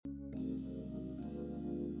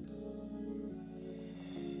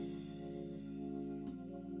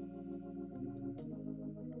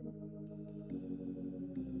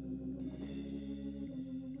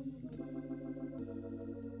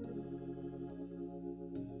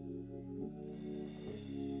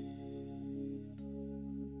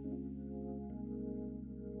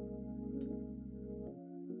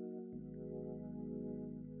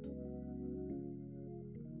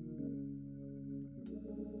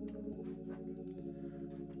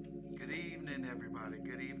evening, everybody.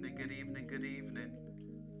 Good evening, good evening, good evening.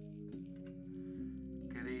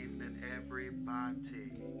 Good evening,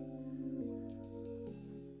 everybody.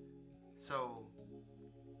 So,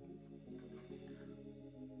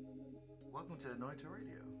 welcome to Anointed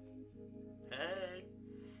Radio. Hey.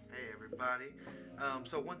 Hey, everybody.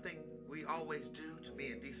 So one thing we always do to be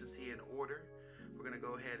in decency and order, we're going to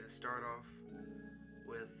go ahead and start off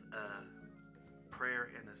with a prayer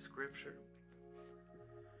and a scripture.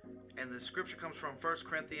 And the scripture comes from 1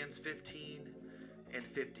 Corinthians 15 and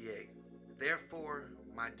 58. Therefore,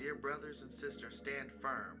 my dear brothers and sisters, stand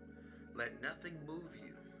firm. Let nothing move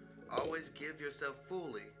you. Always give yourself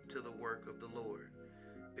fully to the work of the Lord,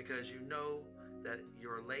 because you know that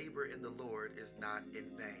your labor in the Lord is not in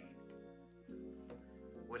vain.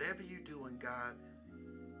 Whatever you do in God,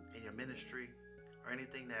 in your ministry, or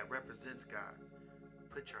anything that represents God,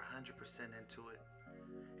 put your 100% into it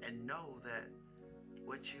and know that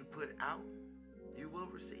what you put out, you will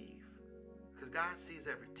receive. Because God sees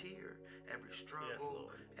every tear, every struggle,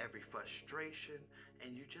 every frustration,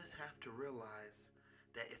 and you just have to realize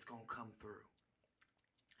that it's going to come through.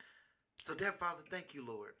 So, dear Father, thank you,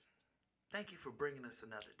 Lord. Thank you for bringing us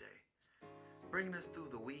another day, bringing us through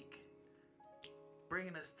the week,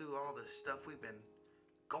 bringing us through all the stuff we've been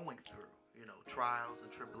going through, trials and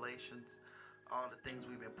tribulations, all the things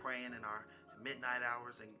we've been praying in our midnight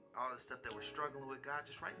hours and all the stuff that we're struggling with. God,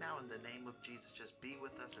 just right now in the name of Jesus, just be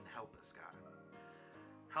with us and help us, God.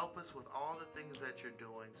 Help us with all the things that you're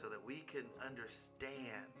doing so that we can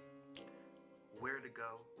understand where to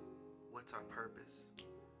go, what's our purpose,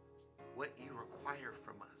 what you require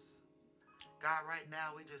from us. God, right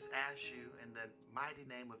now we just ask you in the mighty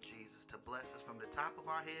name of Jesus to bless us from the top of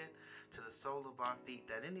our head to the sole of our feet,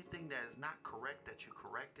 that anything that is not correct, that you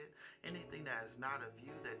correct it, anything that is not of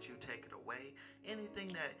you, that you take it away, anything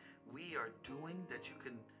that we are doing, that you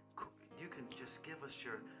can just give us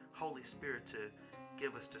your Holy Spirit to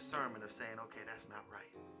give us discernment of saying, okay, that's not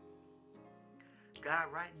right.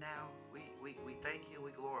 God, right now, we thank you and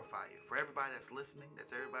we glorify you for everybody that's listening,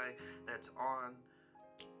 that's everybody that's on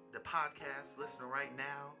the podcast, listening right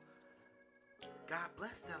now. God,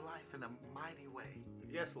 bless their life in a mighty way.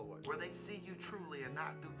 Yes, Lord. Where they see you truly and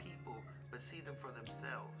not through people, but see them for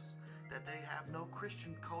themselves. That they have no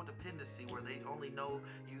Christian codependency where they only know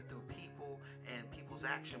you through people and people's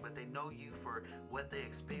action, but they know you for what they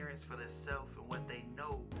experience for themselves and what they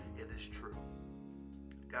know it is true.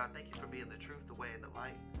 God, thank you for being the truth, the way, and the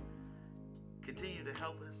light. Continue to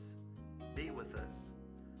help us, be with us.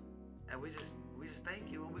 And we just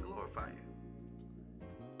thank you and we glorify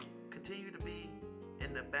you. Continue to be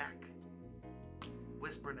in the back,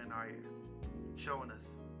 whispering in our ear, showing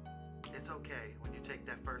us it's okay when you take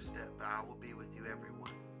that first step, but I will be with you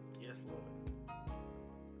everyone. Yes, Lord.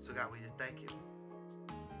 So God, we just thank you.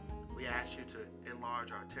 We ask you to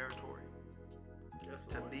enlarge our territory, yes,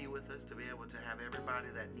 to be with us, to be able to have everybody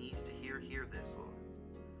that needs to hear this, Lord.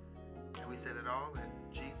 And we said it all in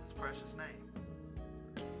Jesus' precious name.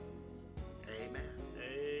 Amen.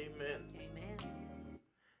 Amen. Amen.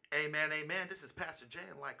 Amen, amen. This is Pastor Jay,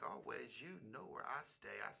 and like always, you know where I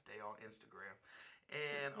stay. I stay on Instagram.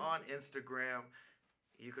 And on Instagram,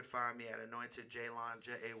 you could find me at Anointed Jaylon,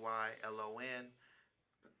 Jaylon.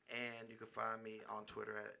 And you can find me on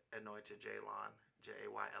Twitter at Anointed Jaylon,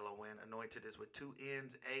 Jaylon. Anointed is with two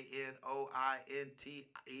N's, Anointed.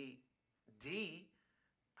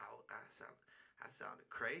 I sounded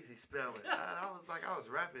crazy spelling. I was like, I was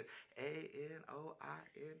rapping. Anointed.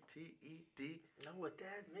 Know what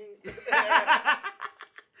that means?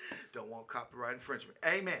 Don't want copyright infringement.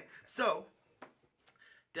 Amen. So,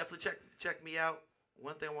 definitely check me out.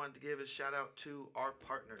 One thing I wanted to give is shout out to our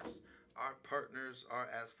partners. Our partners are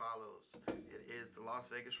as follows. It is the Las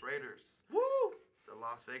Vegas Raiders. Woo! The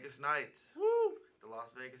Las Vegas Knights. Woo! The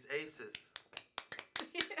Las Vegas Aces.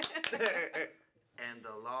 And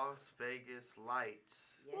the Las Vegas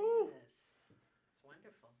Lights. Yes. It's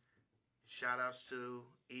wonderful. Shout outs to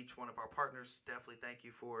each one of our partners. Definitely thank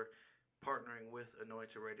you for partnering with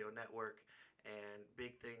Anointed Radio Network. And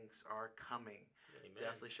big things are coming. Amen.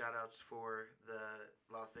 Definitely shout outs for the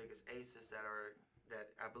Las Vegas Aces that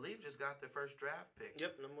I believe just got their first draft pick.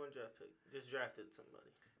 Yep, number one draft pick. Just drafted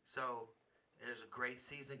somebody. So there's a great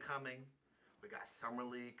season coming. We got Summer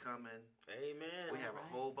League coming. Amen. We have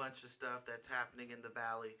a whole bunch of stuff that's happening in the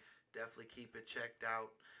Valley. Definitely keep it checked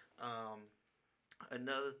out.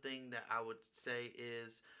 Another thing that I would say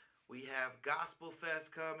is we have Gospel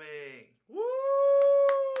Fest coming.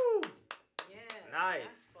 Woo! Yes. Nice.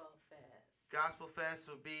 Gospel Fest. Gospel Fest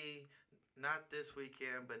will be not this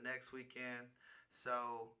weekend, but next weekend.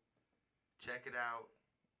 So check it out.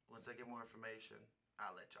 Once I get more information,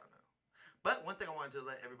 I'll let y'all know. But one thing I wanted to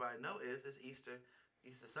let everybody know is it's Easter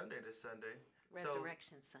Sunday this Sunday.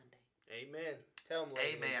 Resurrection Sunday. Amen. Tell them.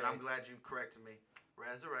 Amen. I'm glad you corrected me.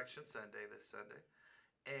 Resurrection Sunday this Sunday.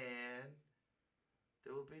 And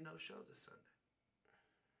there will be no show this Sunday.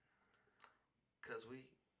 Because we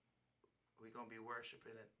going to be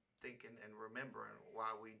worshiping and thinking and remembering why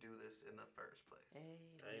we do this in the first place.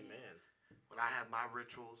 Amen. But I have my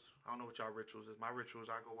rituals. I don't know what y'all rituals is. My rituals,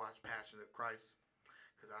 I go watch Passion of Christ.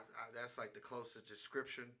 Because that's like the closest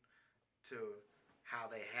description to how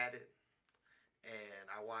they had it. And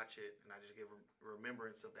I watch it, and I just give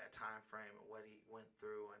remembrance of that time frame and what he went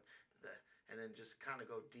through, and then just kind of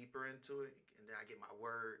go deeper into it. And then I get my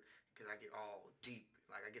word, because I get all deep.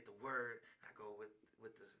 Like I get the word, and I go with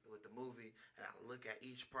the movie, and I look at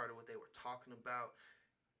each part of what they were talking about.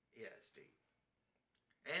 Yeah, it's deep.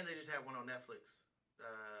 And they just had one on Netflix.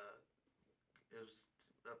 It was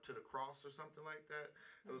Up to the Cross or something like that.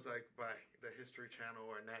 It was like by the History Channel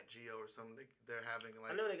or Nat Geo or something. They're having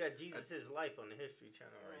like. I know they got Jesus' Life on the History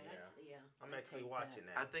Channel right now. I'm actually watching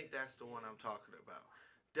that. I think that's the one I'm talking about.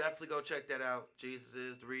 Definitely go check that out. Jesus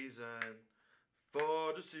is the reason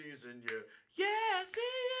for the season. Yeah. Yes,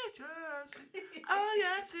 he is. Yes. Oh,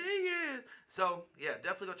 yes, he is. So, yeah,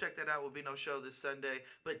 definitely go check that out. Will be no show this Sunday.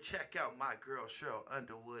 But check out my girl, Cheryl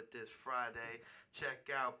Underwood, this Friday.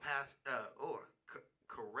 Check out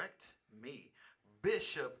correct me,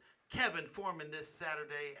 Bishop Kevin Foreman this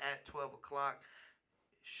Saturday at 12 o'clock.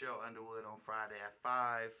 Cheryl Underwood on Friday at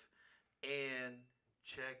 5. And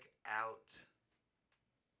check out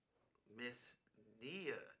Miss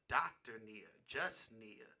Nia, Dr. Nia, Just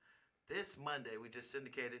Nia. This Monday, we just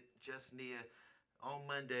syndicated Just Nia on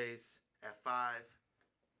Mondays at 5.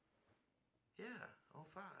 Yeah, on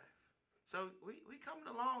 5. So we coming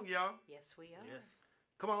along, y'all. Yes, we are. Yes.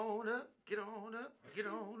 Come on up, get on up, get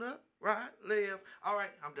on up, right, left. All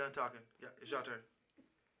right, I'm done talking. Yeah, it's your turn.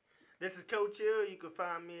 This is Coach Hill. You can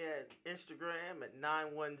find me at Instagram at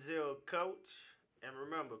 910coach. And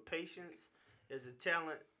remember, patience is a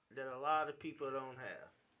talent that a lot of people don't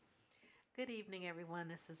have. Good evening, everyone.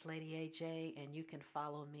 This is Lady AJ, and you can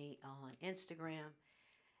follow me on Instagram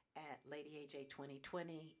at Lady AJ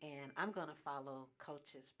 2020. And I'm going to follow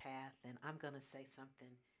Coach's path, and I'm going to say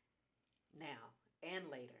something now and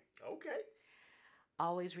later. Okay.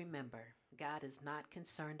 Always remember, God is not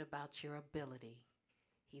concerned about your ability.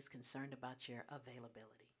 He's concerned about your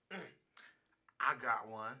availability. I got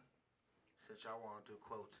one. Since y'all want to do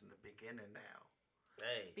quotes in the beginning now.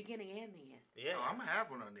 Hey. Beginning and the end. Yeah. Oh, I'm going to have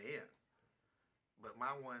one on the end. But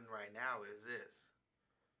my one right now is this.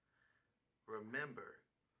 Remember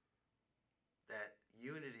that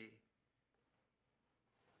unity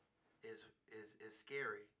is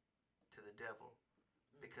scary to the devil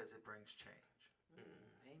because it brings change.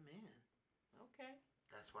 Amen. Okay.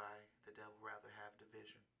 That's why the devil rather have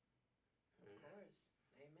division. Of course.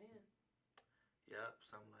 Amen. Yep,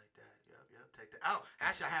 something like that. Yep. Take that. Oh,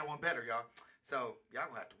 actually, I had one better, y'all. So y'all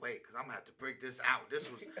gonna have to wait because I'm gonna have to break this out. This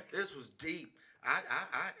was deep. I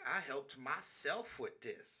helped myself with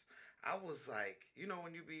this. I was like, you know,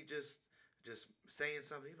 when you be just saying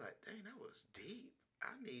something, you're like, dang, that was deep.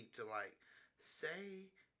 I need to like say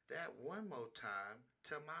that one more time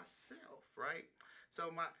to myself, right?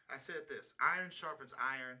 So I said this: iron sharpens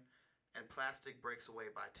iron, and plastic breaks away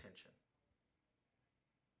by tension.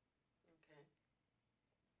 Okay.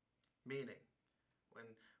 Meaning,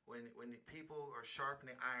 when people are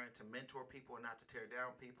sharpening iron to mentor people and not to tear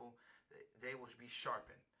down people, they will be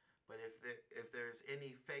sharpened. But if there's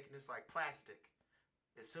any fakeness like plastic,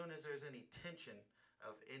 as soon as there's any tension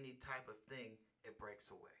of any type of thing, it breaks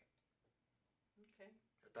away. Okay.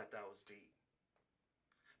 I thought that was deep.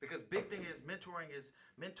 Because big thing is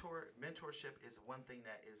mentorship is one thing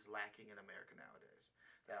that is lacking in America nowadays.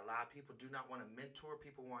 That a lot of people do not want to mentor,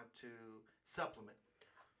 people want to supplement.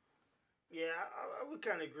 Yeah, I would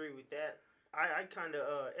kind of agree with that. I kind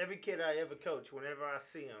of, every kid I ever coach, whenever I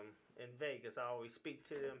see them in Vegas, I always speak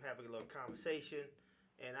to them, have a little conversation.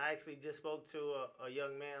 And I actually just spoke to a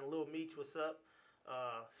young man, Lil Meech, what's up?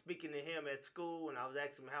 Speaking to him at school, and I was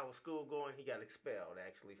asking him how was school going. He got expelled,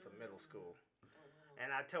 actually, from middle school.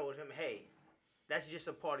 And I told him, hey, that's just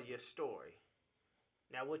a part of your story.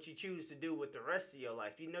 Now, what you choose to do with the rest of your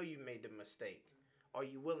life, you know you made the mistake. Are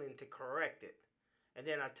you willing to correct it? And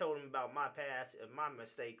then I told him about my past and my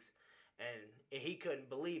mistakes, and he couldn't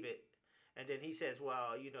believe it. And then he says,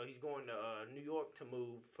 well, you know, he's going to New York to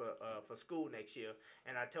move for school next year.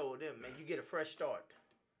 And I told him, man, you get a fresh start.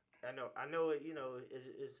 I know it, you know,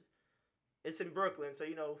 it's in Brooklyn, so,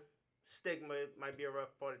 you know, stigma might be a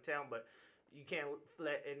rough part of town, but you can't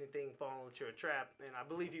let anything fall into a trap. And I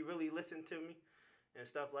believe he really listened to me. and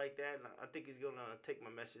stuff like that. And I think he's gonna take my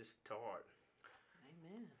message to heart.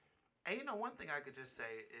 Amen. And you know, one thing I could just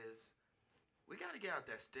say is we got to get out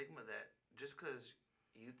that stigma that just because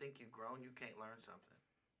you think you've grown, you can't learn something.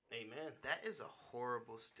 Amen. That is a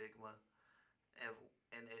horrible stigma,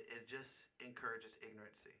 and it just encourages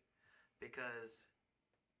ignorancy, because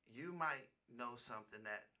you might know something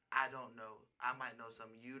that I don't know. I might know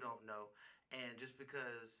something you don't know, and just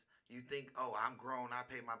because you think, oh, I'm grown, I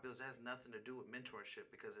pay my bills, it has nothing to do with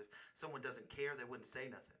mentorship. Because if someone doesn't care, they wouldn't say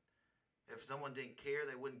nothing. If someone didn't care,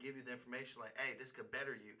 they wouldn't give you the information like, hey, this could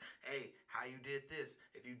better you. Hey, how you did this.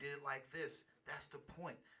 If you did it like this, that's the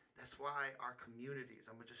point. That's why our communities,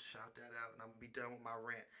 I'm going to just shout that out and I'm going to be done with my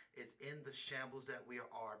rant, is in the shambles that we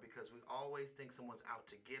are, because we always think someone's out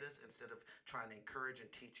to get us instead of trying to encourage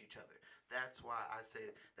and teach each other. That's why I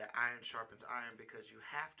say that iron sharpens iron, because you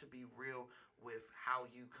have to be real with how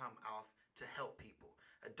you come off to help people.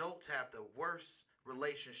 Adults have the worst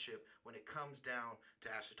relationship when it comes down to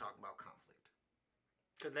actually talking about conflict.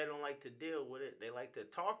 Because they don't like to deal with it. They like to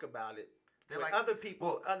talk about it. They with like other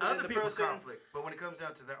people. other people's person. conflict, but when it comes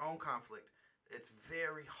down to their own conflict, it's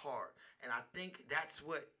very hard. And I think that's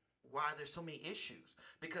why there's so many issues,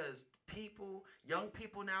 because young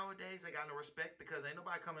people nowadays, they got no respect, because ain't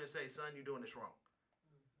nobody coming and say, son, you're doing this wrong.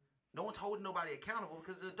 No one's holding nobody accountable,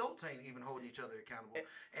 because the adults ain't even holding each other accountable.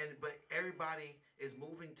 But everybody is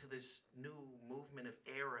moving to this new movement of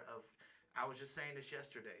era of, I was just saying this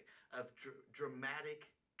yesterday, of dramatic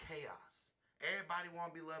chaos. Everybody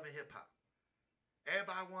want to be loving hip hop.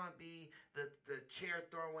 Everybody want to be the chair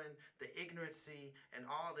throwing, the ignorancy, and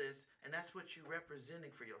all this, and that's what you're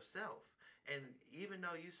representing for yourself. And even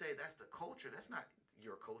though you say that's the culture, that's not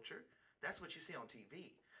your culture. That's what you see on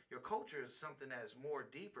TV. Your culture is something that's more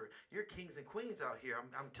deeper. You're kings and queens out here.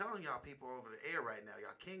 I'm telling y'all people over the air right now,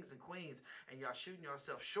 y'all kings and queens, and y'all shooting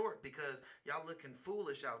yourself short because y'all looking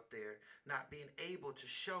foolish out there, not being able to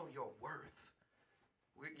show your worth.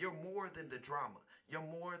 You're more than the drama. You're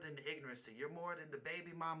more than the ignorancy. You're more than the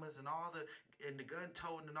baby mamas and the gun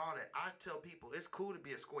toting and all that. I tell people it's cool to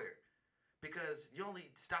be a square, because you only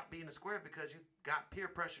stop being a square because you got peer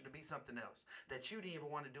pressure to be something else that you didn't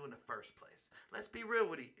even want to do in the first place. Let's be real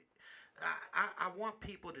with you. I want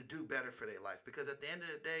people to do better for their life, because at the end of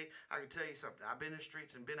the day, I can tell you something. I've been in the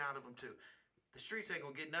streets and been out of them too. The streets ain't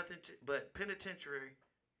going to get nothing but penitentiary,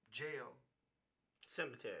 jail,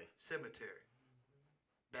 cemetery.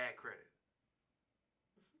 Bad credit.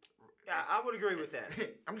 Yeah, I would agree with that.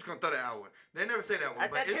 I'm just gonna throw that out one. They never say that one,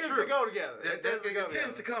 but that it's tends true. to go together. It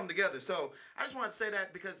tends to come together. So I just wanted to say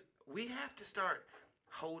that, because we have to start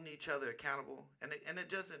holding each other accountable, and it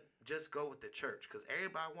doesn't just go with the church, because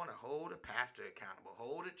everybody want to hold a pastor accountable,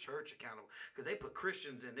 hold a church accountable, because they put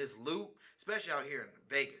Christians in this loop, especially out here in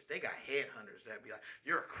Vegas. They got headhunters that be like,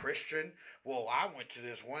 "You're a Christian? Well, I went to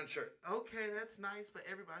this one church." Okay, that's nice, but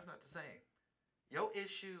everybody's not the same. Your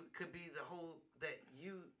issue could be the whole that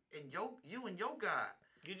you and your God.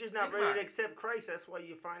 You're just not ready to accept Christ. That's why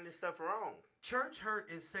you find this stuff wrong. Church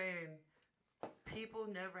hurt is saying people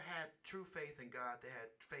never had true faith in God. They had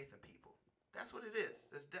faith in people. That's what it is.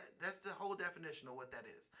 That's the whole definition of what that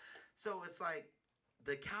is. So it's like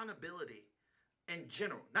the accountability in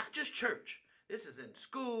general, not just church. This is in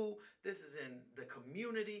school. This is in the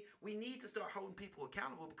community. We need to start holding people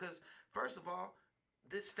accountable, because, first of all,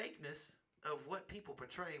 this fakeness of what people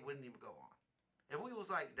portray wouldn't even go on. If we was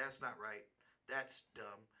like, that's not right, that's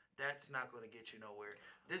dumb, that's not going to get you nowhere.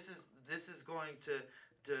 This is going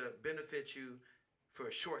to benefit you for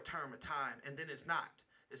a short term of time, and then it's not.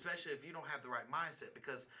 Especially if you don't have the right mindset.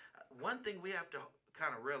 Because one thing we have to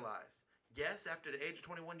kind of realize, yes, after the age of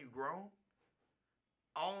 21, you've grown.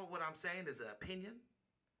 All what I'm saying is an opinion.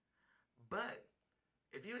 But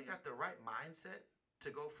if you ain't got the right mindset to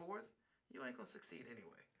go forth, you ain't going to succeed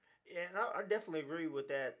anyway. Yeah, and I definitely agree with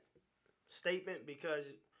that statement, because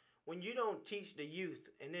when you don't teach the youth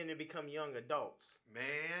and then they become young adults.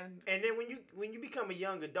 Man. And then when you become a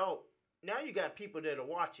young adult, now you got people that are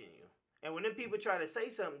watching you. And when them people try to say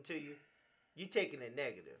something to you, you taking it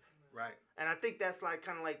negative. Right. And I think that's like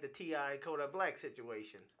kind of like the T.I. Kodak Black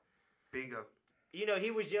situation. Bingo. You know,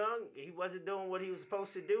 he was young. He wasn't doing what he was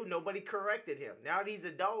supposed to do. Nobody corrected him. Now that he's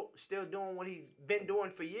adult, still doing what he's been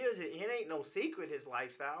doing for years. It ain't no secret, his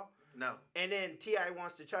lifestyle. No. And then T.I.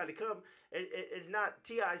 wants to try to come. It's not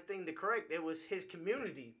T.I.'s thing to correct. It was his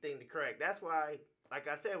community thing to correct. That's why, like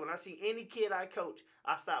I said, when I see any kid I coach,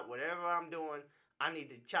 I stop whatever I'm doing. I need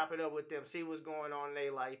to chop it up with them, see what's going on in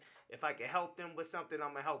their life. If I can help them with something,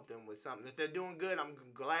 I'm going to help them with something. If they're doing good, I'm going to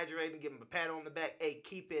congratulate and give them a pat on the back. Hey,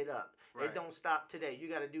 keep it up. Right. It don't stop today. You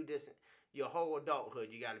got to do this your whole adulthood.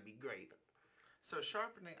 You got to be great. So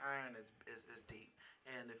sharpening iron is deep,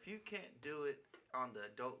 and if you can't do it on the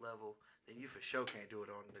adult level, then you for sure can't do it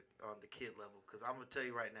on the kid level. Because I'm gonna tell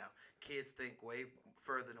you right now, kids think way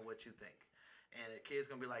further than what you think, and a kid's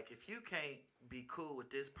gonna be like, if you can't be cool with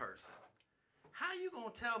this person, how you gonna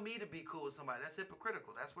tell me to be cool with somebody? That's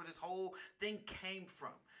hypocritical. That's where this whole thing came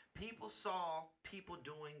from. People saw people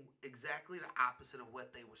doing exactly the opposite of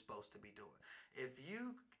what they were supposed to be doing. If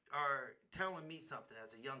you are telling me something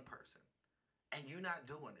as a young person and you're not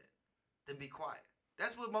doing it, then be quiet.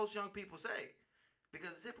 That's what most young people say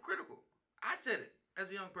because it's hypocritical. I said it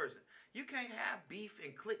as a young person. You can't have beef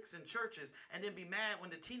and cliques in churches and then be mad when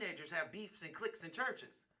the teenagers have beefs and cliques in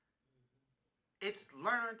churches. It's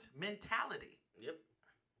learned mentality. Yep.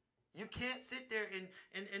 You can't sit there and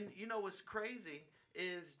you know what's crazy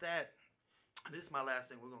is that, this is my last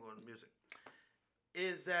thing, we're going to go into music,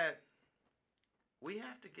 is that we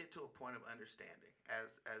have to get to a point of understanding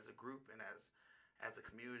as a group and as a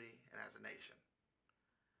community and as a nation.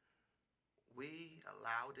 We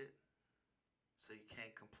allowed it, so you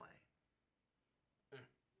can't complain.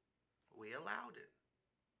 We allowed it,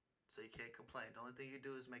 so you can't complain. The only thing you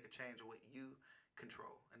do is make a change of what you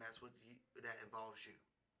control, and that's that involves you.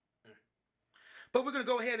 But we're going to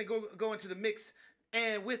go ahead and go into the mix,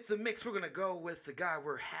 and with the mix, we're going to go with the guy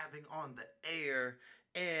we're having on the air,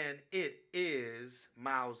 and it is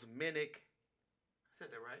Miles Minnick. I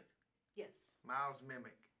said that right? Yes. Miles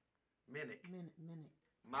Minnick. Minute.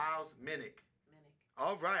 Miles Minnick.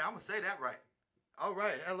 All right, I'm going to say that right. All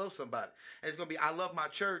right, hello somebody. And it's going to be I Love My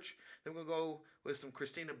Church. Then we're going to go with some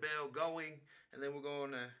Christina Bell Going, and then we're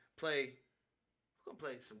going to play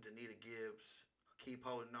some Danita Gibbs, Keep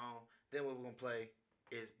Holding On. Then what we're going to play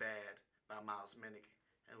is Bad by Miles Minnick.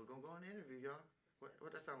 And we're going to go on the interview, y'all.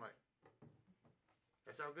 What that sound like?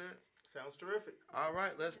 That sound good? Sounds terrific. All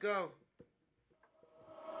right, let's go.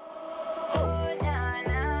 Oh, na,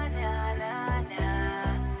 na, na, na,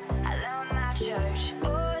 na. I love my church.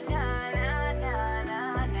 Oh, na, na, na,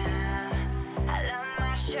 na, na. I love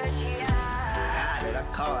my church, yeah. How did I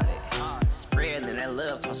call it? Spreading that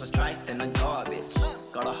love, toss a strife in the garbage.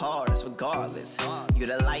 Go the hardest regardless. You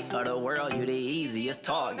the light of the world, you the easiest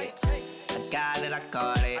target. I got it, I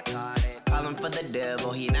caught it. Problem for the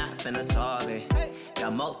devil, he not finna solve it.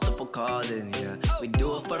 Got multiple causes, yeah. We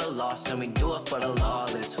do it for the lost and we do it for the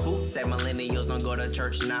lawless. Who said millennials don't go to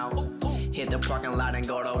church now? Hit the parking lot and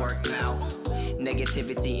go to work now.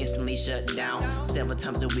 Negativity instantly shut down. Several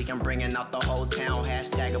times a week I'm bringing out the whole town.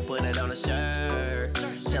 Hashtag I put it on a shirt.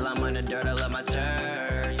 Till I'm in the dirt, I love my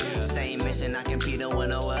church. Same mission, I compete with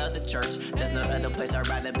no other church. There's no other place I'd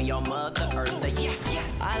rather be on Mother Earth. Like, yeah.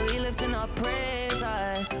 I be lifting up praises.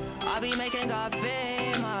 I be making God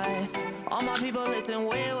famous. All my people lifting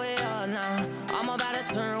way up now. I'm about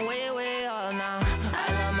to turn way up now. I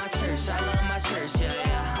love my church, I love my church,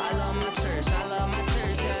 yeah. I love my church, I love my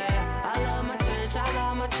church, yeah. I love my church, I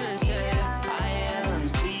love my church, yeah. I am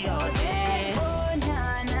MC all day. Oh,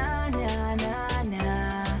 na, na, na, na,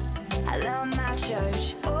 na. I love my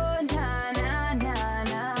church. Oh, na, na, na,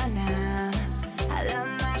 na, na. I love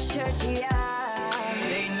my church, yeah.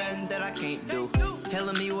 Ain't nothing that I can't do.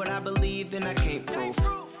 Telling me what I believe and I can't prove.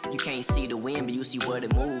 You can't see the wind, but you see what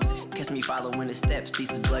it moves. Catch me following the steps,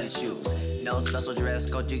 these is bloody shoes. No special dress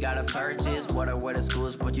code, you gotta purchase. What I wear to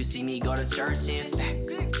schools, but you see me go to church in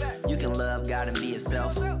facts. You can love God and be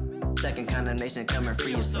yourself. Second condemnation, come and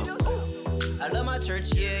free yourself. I love my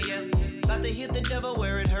church, yeah. About to hit the devil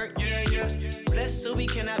where it hurt, yeah. Blessed so we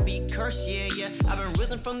cannot be cursed, yeah. I've been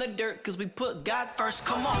risen from the dirt, cause we put God first,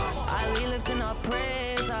 come on. I be lifting up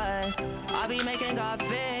praises. I be making God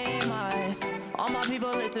famous. All my people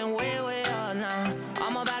lifting way up now.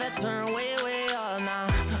 I'm about to turn way up now.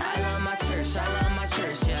 I love my church, I love my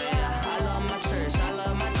church, yeah. I love my church, I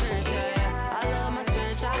love my church, yeah. I love my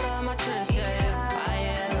church, I love my church, yeah. I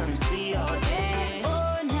am MC all day.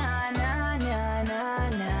 Oh, na, na, na, na,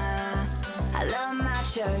 na. I love my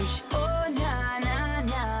church. Oh, na, na,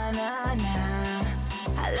 na, na, na.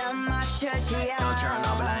 I love my church, yeah. Don't turn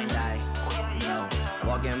a blind eye. No.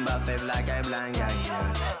 Walking by faith like a blind guy.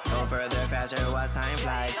 Yeah. Go further, faster, watch time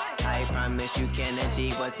fly. I promise you can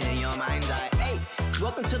achieve what's in your mind's eye. Hey,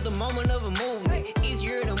 welcome to the moment of a movement.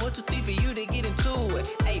 Easier than 1, 2, 3 for you to get into it.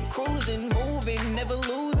 Hey, cruising, moving, never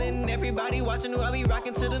losing. Everybody watching, I be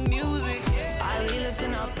rocking to the music. I be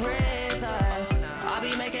lifting up praises. I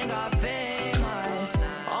be making God famous.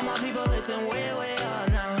 All my people lifting way up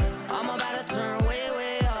now. I'm about to turn way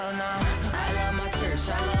up now. I love my church,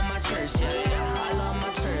 I love my church, yeah. I love my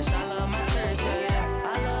church, I love my church, yeah. I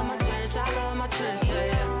love my church, I love my church,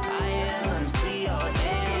 yeah. I am MC all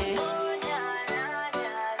day. Oh, na, na,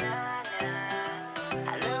 na, na, na.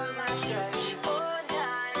 I love my church. Oh,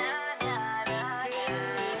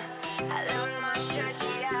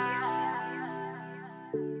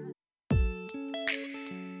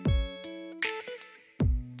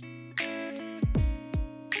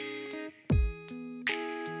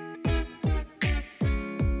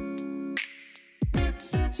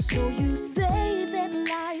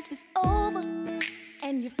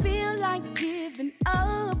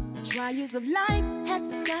 trials of life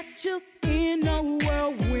has got you in a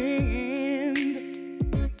whirlwind.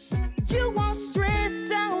 You are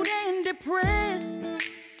stressed out and depressed,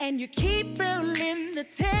 and you keep failing the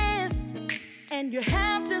test, and you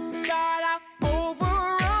have to start out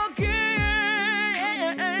over again.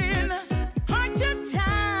 Aren't you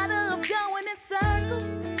tired of going in circles,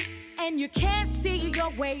 and you can't see your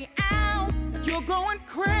way out? You're going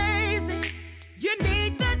crazy. You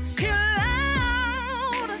need to chill out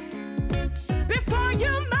before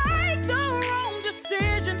you make the wrong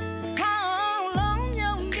decision. Fall on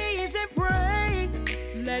your knees and pray.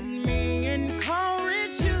 Let me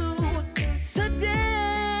encourage you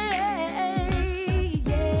today.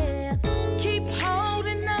 Yeah, keep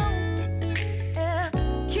holding on. Yeah,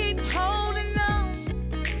 keep holding on.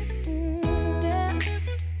 Yeah,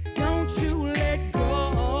 don't you let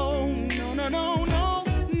go. No, no, no, no.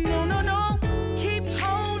 No, no, no. Keep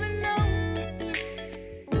holding on.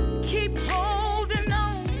 Keep holding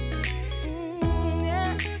on.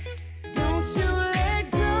 Yeah. Don't you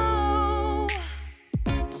let go.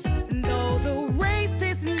 Though the race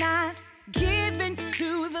is not given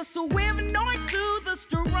to the swift nor to the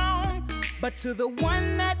strong, but to the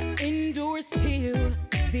one that endures till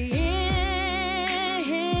the end.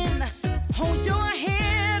 Hold your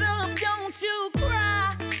head up, don't you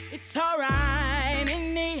cry. It's alright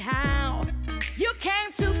anyhow. You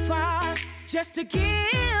came too far just to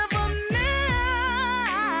give up now.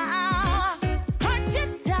 Aren't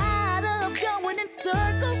you tired of going in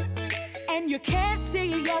circles, and you can't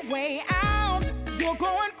see your way out? You're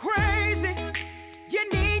going crazy. You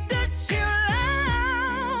need to chill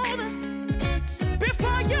out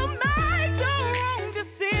before you make the wrong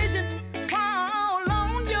decision. Fall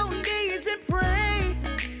on your knees and pray.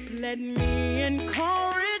 Let me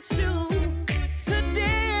encourage you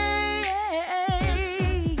today.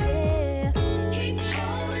 Yeah. Keep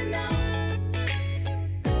holding on.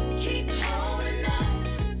 Keep holding on.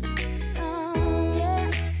 Oh,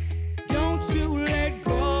 yeah. Don't you let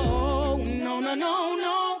go. No, no, no,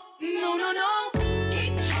 no. No, no, no.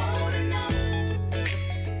 Keep holding on.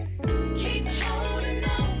 Keep holding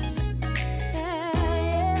on. Yeah,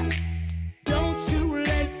 yeah. Don't you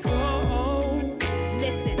let go.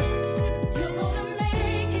 Listen, you're gonna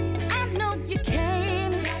make it. I know you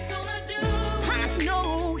can. God's gonna do it. I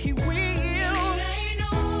know He will. It ain't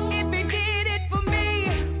over. If He did it for me,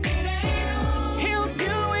 it ain't over. He'll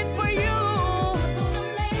do it for you. You're gonna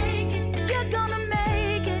make it. You're gonna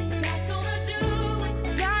make it. God's gonna do it.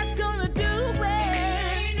 God's gonna do it. It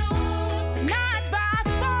ain't over. Not by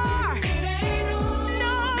far. It ain't over.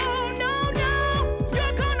 No, no, no.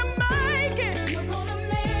 You're gonna make it. You're gonna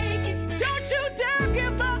make it. Don't you dare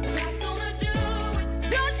give up. God's gonna do it.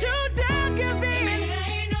 Don't you dare give in. It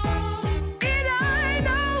ain't over. It ain't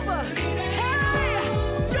over. Hey,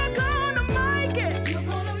 you're gonna make it. You're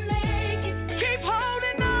gonna make it. Keep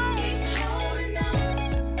holding on. Keep holding on.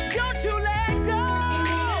 Don't you let go. It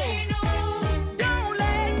ain't over. Don't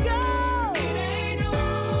let go. It ain't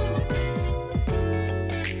over.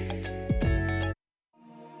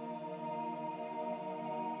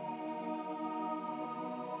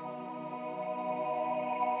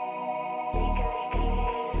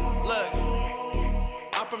 Look,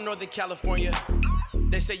 I'm from Northern California.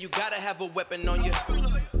 They say you gotta have a weapon on you.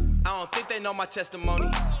 I don't think they know my testimony.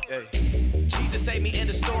 Hey. Jesus saved me in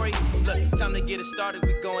the story. Look, time to get it started.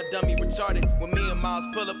 We going dummy retarded. When me and Miles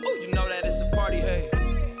pull up, ooh, you know that it's a party. Hey,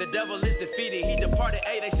 the devil is defeated. He departed.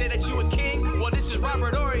 Hey, they say that you a king. Well, this is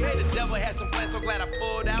Robert Ory. Hey, the devil had some plans. So glad I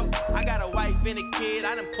pulled out. I got a wife and a kid.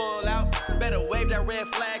 I done pull out. Better wave that red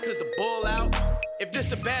flag, cause the bull out. If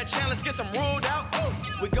this a bad challenge, guess I'm ruled out.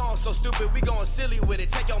 We going so stupid, we going silly with it.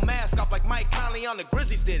 Take your mask off like Mike Conley on the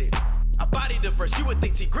Grizzlies did it. I body diverse, you would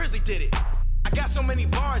think T Grizzly did it. I got so many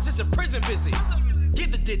bars, it's a prison visit.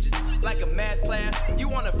 Get the digits, like a math class. You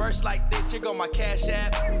want a verse like this, here go my cash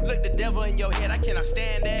app. Look the devil in your head, I cannot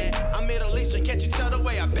stand that. I'm Middle Eastern, can't you tell the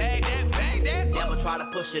way I bag that, bag that? Never try to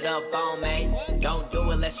push it up on me. Don't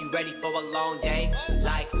do it unless you ready for a long day.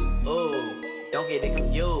 Like, ooh, don't get it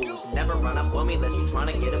confused. Never run up on me unless you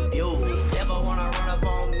tryna get abused. Never wanna run up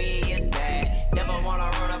on me, it's bad. Never wanna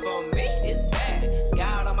run up on me, it's bad.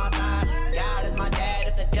 God on my side, God is my dad.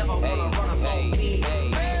 If the devil wanna run up on me,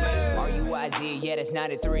 it's bad. R-U-I-Z, yeah, that's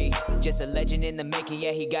 93. Just a legend in the making,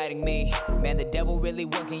 yeah, he guiding me. Man, the devil really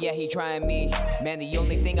working, yeah, he trying me. Man, the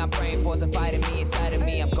only thing I'm praying for is a fight in me, inside of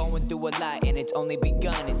me. I'm going through a lot and it's only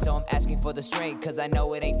begun. And so I'm asking for the strength, cause I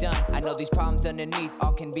know it ain't done. I know these problems underneath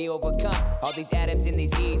all can be overcome. All these atoms in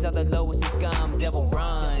these E's are the lowest of scum. Devil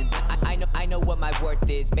run. I know what my worth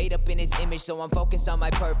is. Made up in his image, so I'm focused on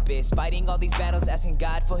my purpose. Fighting all these battles, asking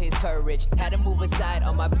God for his courage. Had to move aside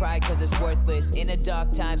on my pride, cause it's worthless. In a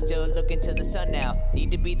dark time, still looking to the sun now.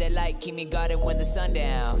 Need to be that light, keep me guarded when the sun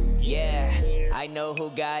down. Yeah, I know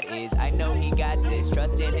who God is, I know he got this.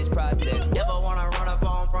 Trust in his process. Never wanna run up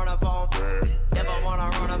on. Never wanna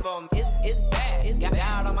run up on. It's bad. It's got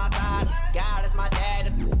God on my side. God is my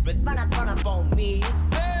dad. But run up on me. It's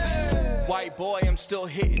bad. White boy, I'm still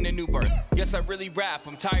hitting a new birth. Yes, I really rap.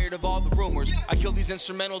 I'm tired of all the rumors. I kill these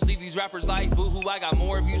instrumentals, leave these rappers like boohoo. I got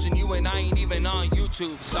more views than you, and I ain't even on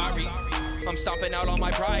YouTube. Sorry. I'm stomping out on my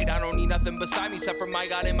pride. I don't need nothing beside me except for my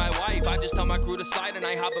God and my wife. I just tell my crew to slide and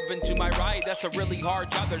I hop up into my ride. That's a really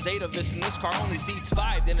hard job. There's 8 of us and this car only seats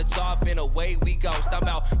 5. Then it's off and away we go. Stomp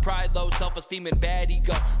out pride, low self-esteem, and bad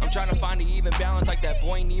ego. I'm trying to find an even balance like that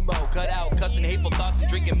boy Nemo. Cut out cussing hateful thoughts and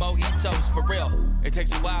drinking mojitos. For real, it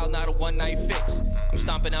takes a while, not a one-night fix. I'm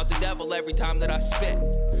stomping out the devil every time that I spit.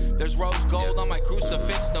 There's rose gold on my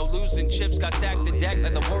crucifix. No losing chips, got stacked the deck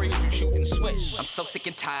like the Warriors who shoot and switch. I'm so sick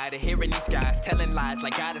and tired of hearing these guys telling lies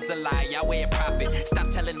like God is a lie. Yahweh a prophet. Stop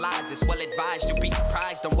telling lies, it's well advised. You'll be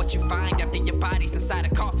surprised on what you find after your body's inside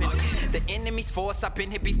a coffin. The enemy's force, I've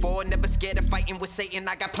been here before. Never scared of fighting with Satan.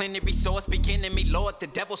 I got plenty resource, beginning me, Lord. The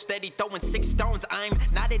devil steady throwing 6 stones. I'm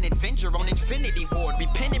not an Avenger on Infinity Ward.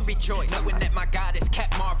 Repent and rejoice, knowing that my God is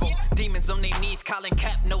Cap Marvel. Demons on their knees, calling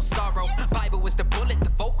Cap no sorrow. Bible is the bullet,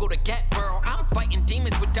 the vocal, the gap burrow. I'm fighting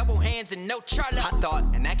demons with double hands and no Charlie. I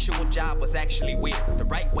thought an actual job was actually weird. The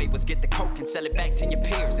right way was get the coke and sell it back to your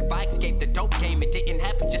peers. If I escaped the dope game, it didn't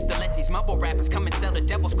happen just to let these mumble rappers come and sell the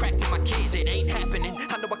devil's crack to my kids. It ain't happening.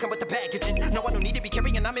 I know I come with the packaging. No, I don't need to be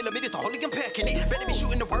carrying 9mm. The holy unpacking it. Better be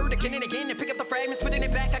shooting the word again and again and pick up the fragments, putting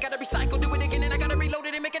it back. I gotta recycle, do it again, and I gotta reload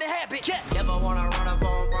it and make it a habit. Yeah. Never wanna run up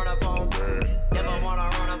on. Never wanna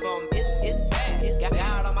run up on. It's bad. It's got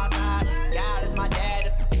God on my side. God is my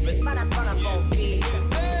dad. But run up on me. It's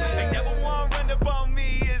bad. They never wanna run up on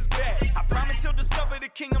me. It's bad. I promise he'll discover the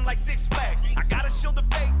kingdom like Six Flags. I gotta show the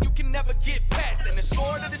fake you can never get past. And the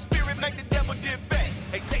sword of the spirit make the devil dip fast.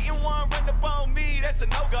 Hey, Satan wanna run up on me, that's a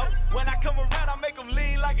no-go. When I come around, I make him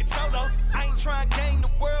lean like a cholo. I ain't trying to gain the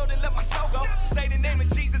world and let my soul go. Say the name of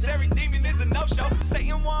Jesus, every demon is a no-show.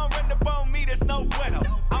 Satan wanna run up on me, that's no bueno.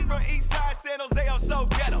 I'm from Eastside, San Jose, I'm so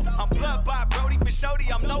ghetto. I'm blood by Brody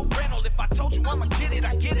Pashodi, I'm no rental. If I told you I'ma get it,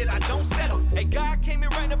 I don't settle. Hey, God came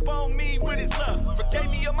and ran up on me with his love. Forgave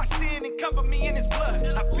me of my sin and covered me in his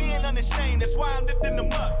blood. I've been unashamed, that's why I'm lifting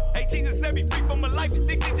them up. Hey, Jesus set me free from a life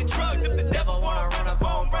addicted to drugs. If the devil wanna run up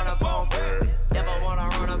on. Never wanna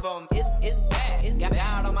run up on. It's bad. It's got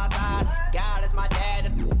God on my side. God is my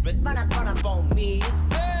dad. But run up on me. It's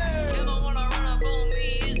bad. Never wanna run up on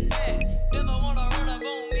me. It's bad. Never wanna run up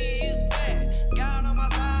on me. It's bad. God on my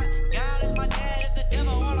side. God is my dad. If the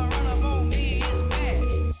devil wanna run up on me, it's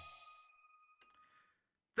bad.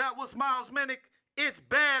 That was Miles Minnick. It's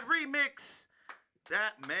Bad remix.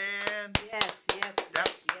 That man. Yes.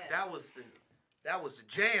 That was the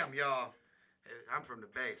jam, y'all. I'm from the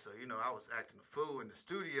Bay, so you know I was acting a fool in the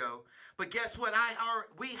studio. But guess what?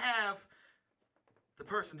 We have the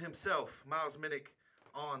person himself, Miles Minnick,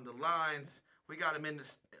 on the lines. We got him in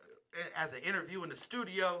as an interview in the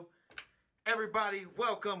studio. Everybody,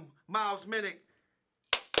 welcome Miles Minnick.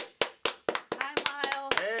 Hi,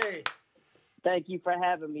 Miles. Hey. Thank you for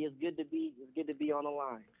having me. It's good to be on the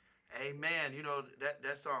line. Amen. You know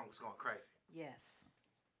that song was going crazy. Yes.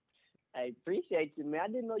 I appreciate you, man. I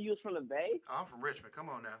didn't know you was from the Bay. I'm from Richmond. Come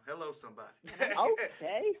on now. Hello, somebody.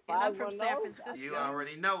 Okay. And I'm from San Francisco. You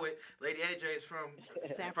already know it. Lady AJ is from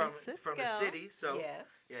San from Francisco. the city. So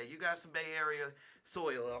yes. Yeah, you got some Bay Area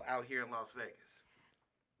soil out here in Las Vegas.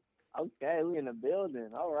 Okay, we in the building.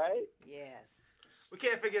 All right. Yes. We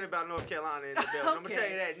can't forget about North Carolina in the building. I'm gonna tell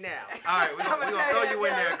you that now. All right, we're gonna throw you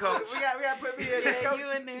in there, Coach. We gotta put me in there, Coach.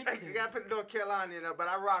 You in there too. We gotta put North Carolina in there, but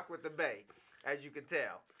I rock with the Bay, as you can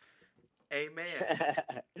tell. Amen.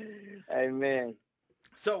 Amen.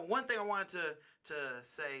 So one thing I wanted to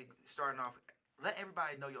say, starting off, let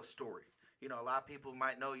everybody know your story. You know, a lot of people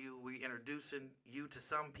might know you. We introducing you to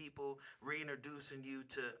some people, reintroducing you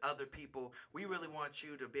to other people. We really want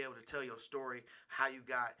you to be able to tell your story, how you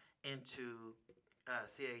got into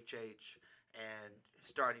CHH and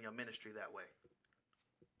starting your ministry that way.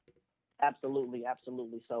 Absolutely.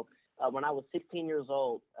 So when I was 16 years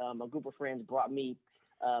old, a group of friends brought me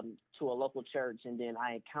to a local church, and then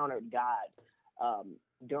I encountered God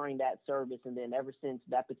during that service. And then ever since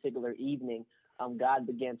that particular evening, God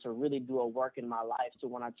began to really do a work in my life. So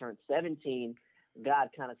when I turned 17, God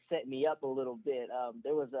kind of set me up a little bit.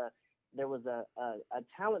 There was a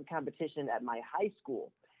talent competition at my high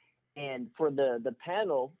school, and for the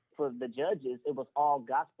panel, for the judges, it was all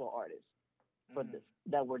gospel artists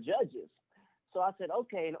that were judges. So I said,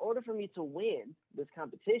 okay, in order for me to win this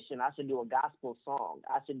competition, I should do a gospel song.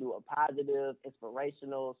 I should do a positive,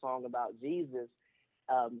 inspirational song about Jesus,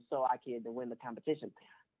 so I could win the competition.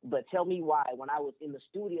 But tell me why, when I was in the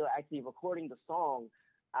studio actually recording the song,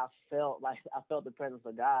 I felt the presence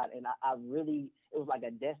of God, and I really, it was like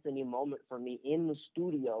a destiny moment for me in the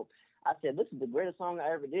studio. I said, this is the greatest song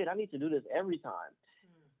I ever did. I need to do this every time.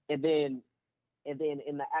 And then in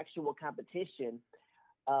the actual competition,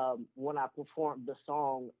 when I performed the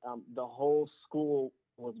song, the whole school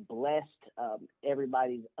was blessed.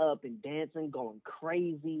 Everybody's up and dancing, going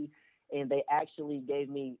crazy, and they actually gave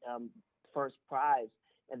me first prize.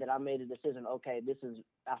 And then I made a decision. Okay,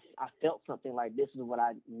 I felt something like this is what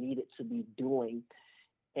I needed to be doing.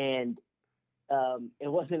 And it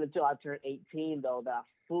wasn't until I turned 18 though that I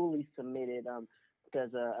fully submitted.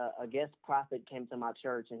 Because a guest prophet came to my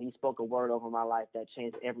church and he spoke a word over my life that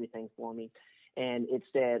changed everything for me. And it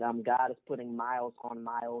said, God is putting miles on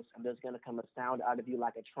miles, and there's going to come a sound out of you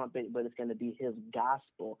like a trumpet, but it's going to be his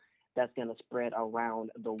gospel that's going to spread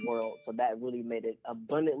around the world. So that really made it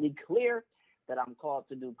abundantly clear that I'm called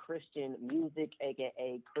to do Christian music,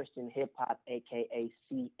 a.k.a. Christian hip-hop, a.k.a.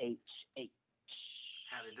 CHH.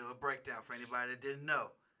 How to do a breakdown for anybody that didn't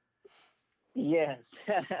know. Yes.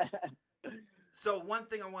 So one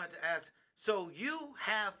thing I wanted to ask, so you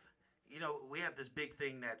have, we have this big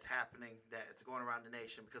thing that's happening that's going around the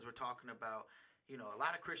nation because we're talking about, a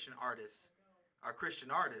lot of Christian artists are Christian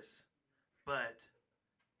artists, but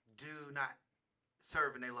do not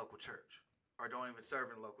serve in a local church or don't even serve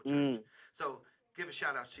in a local church. So give a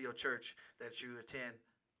shout out to your church that you attend.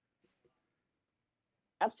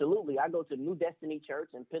 Absolutely. I go to New Destiny Church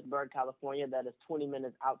in Pittsburgh, California, that is 20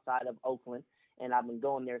 minutes outside of Oakland. And I've been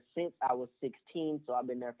going there since I was 16, so I've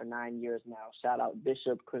been there for 9 years now. Shout out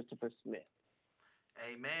Bishop Christopher Smith.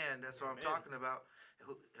 Amen. That's what I'm talking about.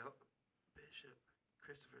 Bishop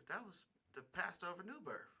Christopher, that was the pastor over New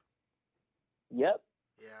Birth. Yep.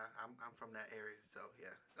 Yeah, I'm from that area, so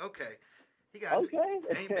yeah. Okay. He got it.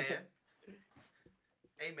 Amen.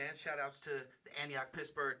 Amen. Shout outs to the Antioch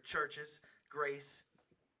Pittsburgh churches, Grace,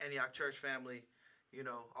 Antioch Church family,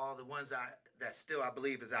 all the ones that still I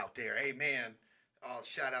believe is out there. Amen. All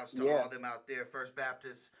shout outs to all of them out there. First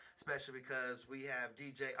Baptist, especially because we have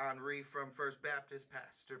DJ Henri from First Baptist,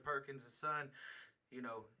 Pastor Perkins' son. We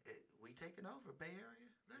taking over Bay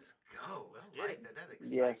Area. Let's go. I like that. That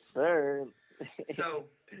excites me. Yes, sir. So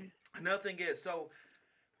another thing is,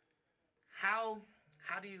 how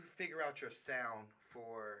do you figure out your sound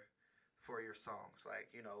for your songs? Like,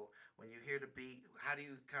 when you hear the beat, how do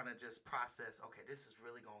you kind of just process, okay, this is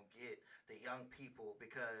really going to get the young people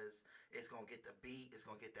because it's going to get the beat, it's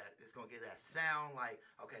going to get that sound, like,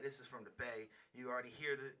 okay, this is from the Bay. You already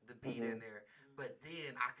hear the beat in there. But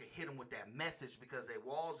then I could hit them with that message because their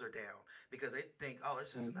walls are down, because they think, oh,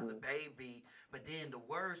 this is another Bay beat. But then the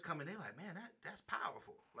words coming in, like, man, that's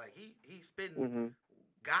powerful. Like, he's spitting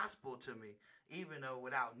gospel to me, even though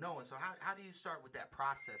without knowing. So how do you start with that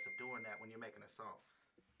process of doing that when you're making a song?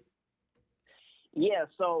 Yeah,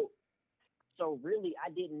 so really I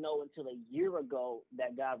didn't know until a year ago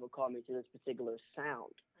that God would call me to this particular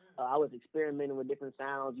sound. I was experimenting with different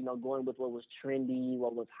sounds, going with what was trendy,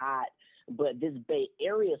 what was hot. But this Bay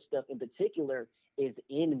Area stuff in particular is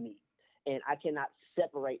in me, and I cannot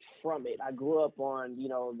separate from it. I grew up on,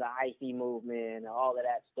 the hyphy movement and all of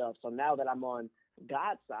that stuff. So now that I'm on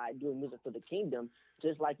God's side doing music for the kingdom,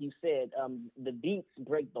 just like you said, the beats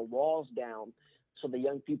break the walls down so the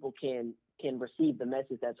young people can receive the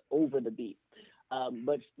message that's over the beat.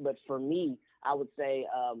 But for me, I would say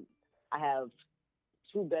I have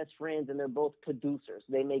two best friends, and they're both producers.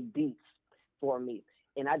 They make beats for me.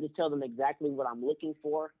 And I just tell them exactly what I'm looking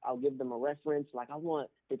for. I'll give them a reference. Like, I want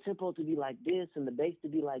the tempo to be like this and the bass to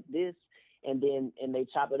be like this. And they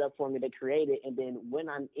chop it up for me. They create it. And then when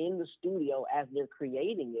I'm in the studio, as they're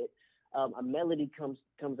creating it, a melody comes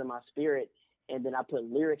in my spirit, and then I put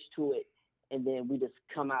lyrics to it. And then we just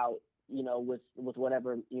come out, with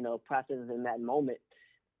whatever, processes in that moment.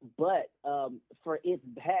 But for It's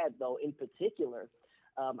Bad, though, in particular,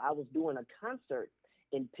 I was doing a concert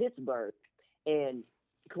in Pittsburgh, and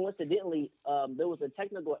coincidentally, there was a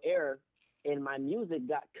technical error, and my music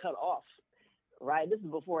got cut off. Right, this is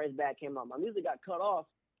before It's Bad came out. My music got cut off,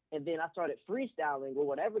 and then I started freestyling with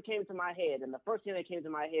whatever came to my head. And the first thing that came to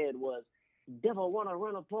my head was, "Devil wanna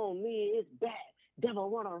run upon me, it's bad. Devil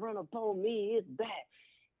wanna run upon me, it's bad."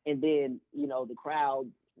 And then, the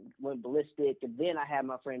crowd went ballistic, and then I had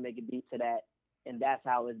my friend make a beat to that, and that's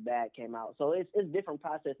how It's Bad came out. So it's different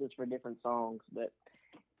processes for different songs, but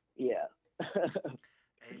yeah.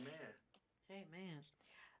 Amen.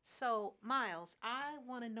 So, Miles, I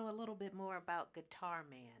want to know a little bit more about Guitar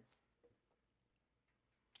Man.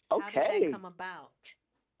 How did that Okay. come about?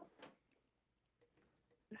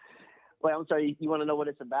 Wait, I'm sorry. You want to know what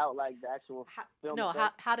it's about, like the actual How, film no,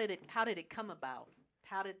 itself? how did it come about?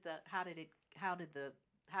 How did it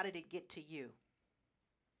get to you?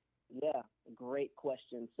 Yeah, great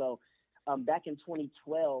question. So, back in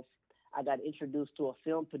 2012, I got introduced to a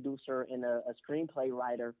film producer and a screenplay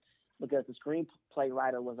writer because the screenplay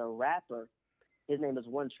writer was a rapper. His name is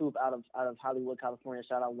One Truth out of Hollywood, California.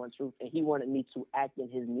 Shout out One Truth, and he wanted me to act in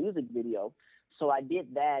his music video. So I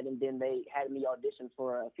did that, and then they had me audition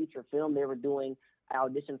for a feature film they were doing. I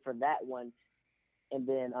auditioned for that one, and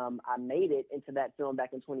then I made it into that film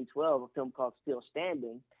back in 2012, a film called Still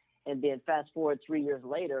Standing. And then fast forward 3 years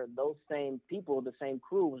later, those same people, the same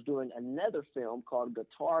crew, was doing another film called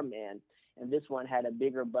Guitar Man, and this one had a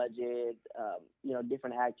bigger budget,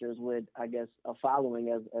 different actors with, I guess, a following,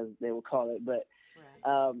 as they would call it. But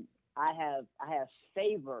I have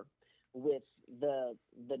favor with the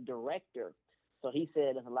director. So he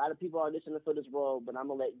said, there's a lot of people auditioning for this role, but I'm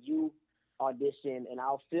gonna let you audition, and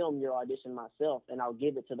I'll film your audition myself, and I'll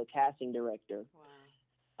give it to the casting director. Wow.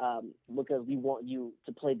 Because we want you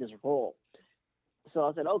to play this role. So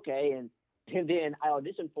I said, okay. And then I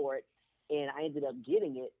auditioned for it, and I ended up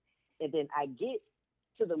getting it. And then I get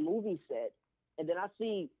to the movie set, and then I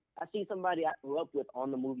see somebody I grew up with on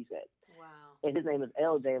the movie set. Wow. And his name is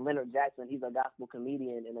LJ, Leonard Jackson. He's a gospel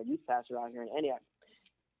comedian and a youth pastor out here in Antioch.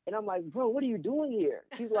 And I'm like, bro, what are you doing here?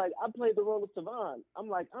 He's like, I played the role of Savon. I'm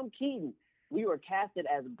like, I'm Keaton. We were casted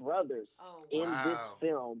as brothers in this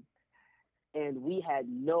film. And we had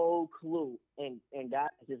no clue, and God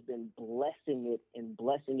has just been blessing it and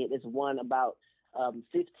blessing it. It's won about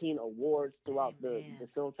 15 awards throughout the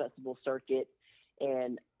film festival circuit,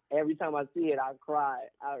 and every time I see it, I cry.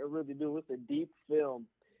 I really do. It's a deep film,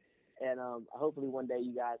 and hopefully one day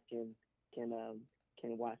you guys can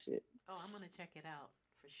watch it. Oh, I'm gonna check it out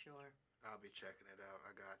for sure. I'll be checking it out.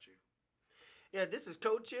 I got you. Yeah, this is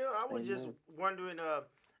Coach here. I was just Amen. wondering,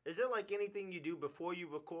 is there like anything you do before you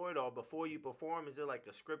record or before you perform? Is there like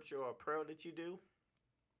a scripture or a prayer that you do?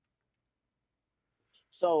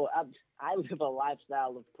 So I live a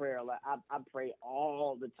lifestyle of prayer. Like I pray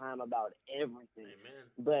all the time about everything. Amen.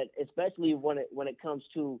 But especially when it comes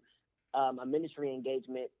to a ministry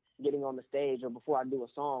engagement, getting on the stage, or before I do a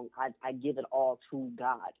song, I give it all to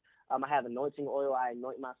God. I have anointing oil. I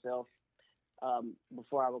anoint myself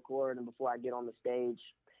before I record and before I get on the stage.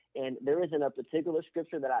 And there isn't a particular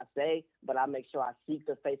scripture that I say, but I make sure I seek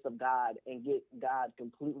the face of God and get God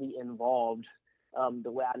completely involved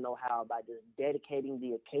the way I know how, by just dedicating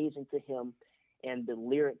the occasion to Him and the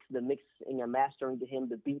lyrics, the mixing and mastering to Him,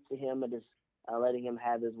 the beat to Him, and just letting Him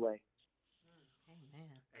have His way.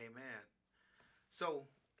 Amen. Amen. So,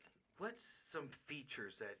 what's some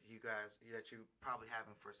features that you probably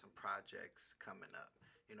having for some projects coming up?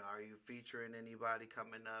 You know, are you featuring anybody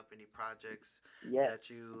coming up? Any projects that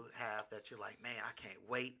you have that you're like, man, I can't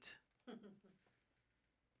wait?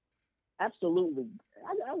 Absolutely.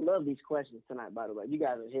 I love these questions tonight, by the way. You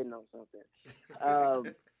guys are hitting on something.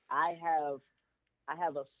 I have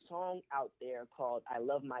a song out there called I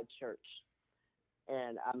Love My Church.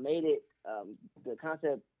 And I made it, the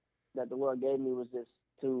concept that the Lord gave me was this,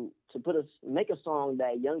 to make a song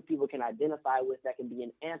that young people can identify with, that can be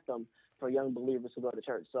an anthem for young believers who go to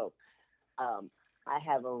church. So I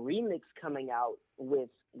have a remix coming out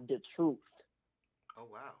with The Truth. Oh,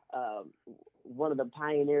 wow. One of the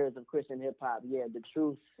pioneers of Christian hip hop. Yeah, The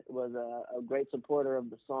Truth was a great supporter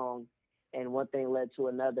of the song, and one thing led to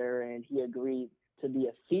another, and he agreed to be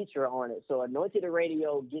a feature on it. So Anointed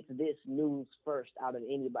Radio gets this news first out of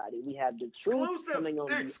anybody. We have The Truth coming on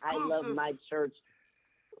the I Love My Church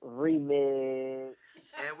remix.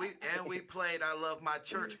 And we played I Love My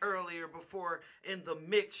Church earlier before in the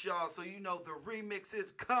mix, y'all. So you know the remix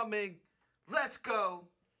is coming. Let's go.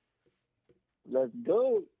 Let's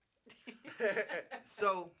go.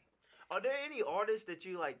 So, are there any artists that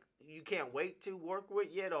you can't wait to work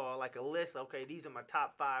with yet, or like a list? Okay, these are my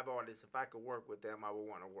top 5 artists. If I could work with them, I would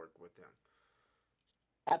want to work with them.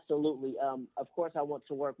 Absolutely. Of course, I want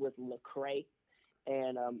to work with Lecrae,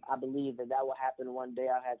 and I believe that will happen one day.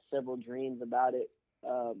 I had several dreams about it.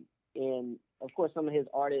 And of course, some of his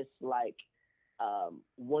artists like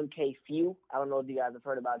 1K Few. I don't know if you guys have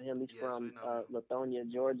heard about him. He's from Lithonia,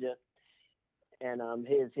 Georgia, and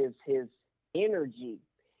his energy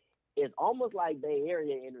is almost like Bay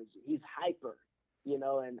Area energy. He's hyper,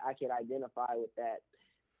 and I can identify with that.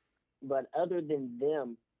 But other than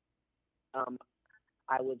them,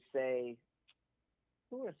 I would say,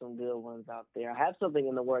 who are some good ones out there? I have something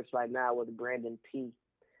in the works right now with Brandon P.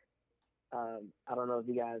 I don't know if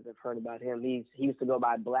you guys have heard about him. He used to go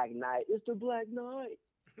by Black Knight. It's the Black Knight.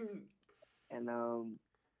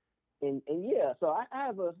 and yeah, so I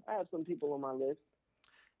have some people on my list.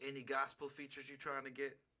 Any gospel features you trying to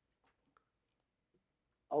get?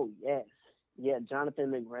 Oh yes, yeah,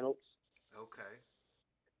 Jonathan McReynolds. Okay.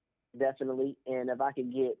 Definitely, and if I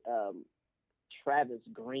could get Travis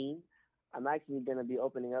Green, I'm actually going to be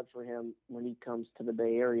opening up for him when he comes to the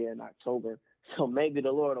Bay Area in October. So maybe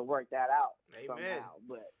the Lord will work that out somehow.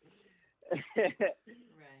 But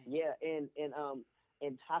yeah, and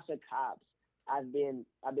Tasha Cobbs, I've been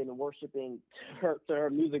worshiping her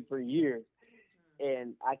music for years,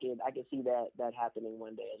 and I can see that happening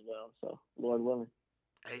one day as well. So Lord willing.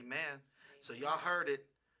 Amen. So y'all heard it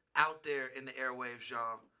out there in the airwaves,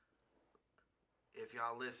 y'all. If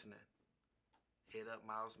y'all listening, hit up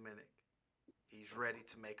Miles Minnick. He's ready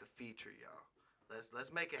to make a feature, y'all.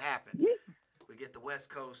 Let's make it happen. Yeah. We get the West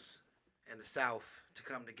Coast and the South to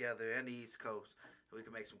come together, and the East Coast, and we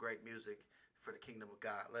can make some great music for the kingdom of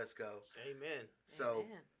God. Let's go. Amen. So,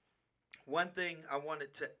 one thing I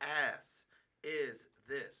wanted to ask is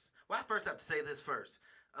this. Well, I first have to say this first.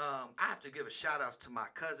 I have to give a shout out to my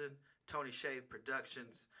cousin, Tony Shea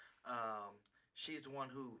Productions. She's the one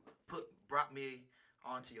who brought me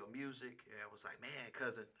onto your music, and was like, man,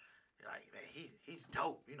 cousin, like, man, he's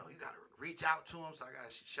dope. You know, you got to reach out to him. So I got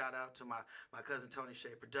to shout out to my cousin Tony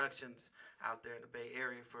Shea Productions out there in the Bay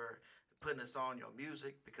Area for putting us on your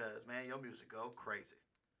music, because, man, your music go crazy.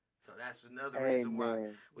 So that's another reason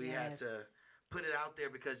why we had to put it out there,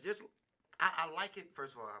 because just I like it.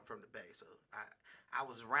 First of all, I'm from the Bay, so I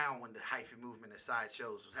was around when the hyphy movement and side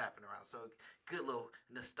shows was happening around. So good little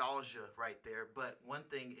nostalgia right there. But one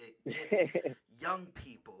thing, it gets young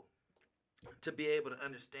people to be able to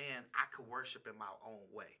understand I could worship in my own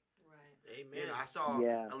way. Right. Amen. You know, I saw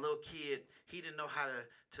a little kid. He didn't know how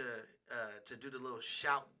to do the little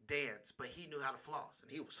shout dance, but he knew how to floss, and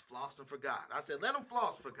he was flossing for God. I said, let him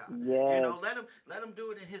floss for God. Yes. You know, let him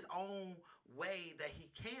do it in his own way that he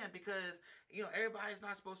can, because you know everybody's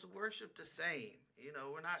not supposed to worship the same. You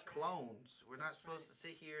know, we're not clones. We're not supposed to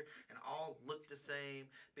sit here and all look the same,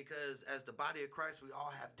 because as the body of Christ, we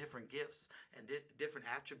all have different gifts and different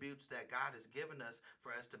attributes that God has given us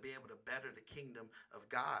for us to be able to better the kingdom of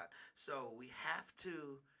God. So we have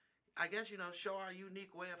to, I guess, you know, show our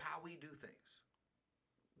unique way of how we do things.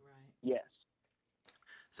 Right. Yes.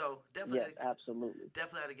 So definitely, absolutely.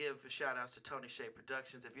 Definitely had to give shout outs to Tony Shea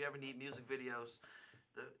Productions. If you ever need music videos,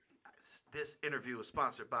 this interview is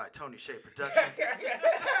sponsored by Tony Shea Productions.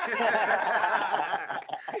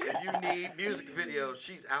 If you need music videos,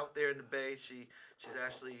 she's out there in the Bay. She's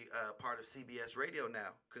actually part of CBS Radio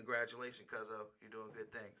now. Congratulations, Cuzzo. You're doing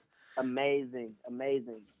good things. Amazing.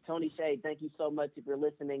 Tony Shea, thank you so much. If you're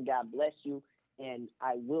listening, God bless you, and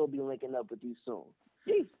I will be linking up with you soon.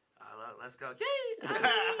 Yee. Let's go. Yay!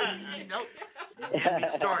 Don't get me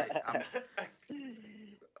started.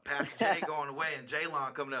 Pastor Jay going away and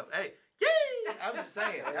Jaylon coming up. Hey, yay! I'm just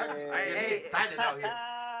saying. Get me excited out here.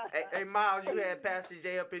 Hey, Miles, you had Pastor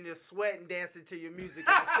Jay up in your sweat and dancing to your music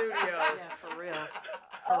in the studio. Yeah, for real.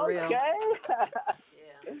 For real.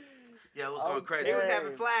 Yeah, it was going crazy. He was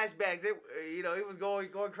having flashbacks. He was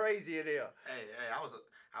going crazy in there. Hey, I was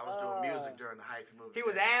doing music during the hyphy movie. He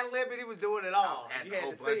was ad-libbing. He was doing it all. I was adding a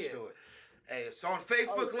whole bunch to it. Hey, it's on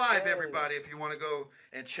Facebook Live, everybody. If you want to go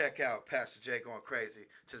and check out Pastor Jay going crazy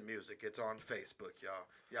to the music, it's on Facebook, y'all.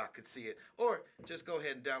 Y'all can see it. Or just go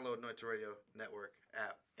ahead and download Anointed Radio Network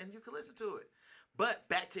app, and you can listen to it. But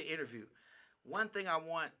back to the interview. One thing I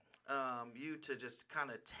want you to just kind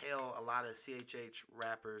of tell a lot of CHH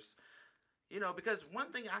rappers, you know, because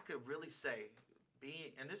one thing I could really say,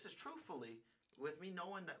 and this is truthfully, with me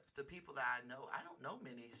knowing the people that I know, I don't know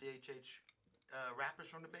many CHH rappers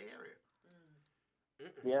from the Bay Area.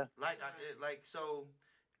 Yeah. So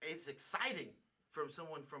it's exciting from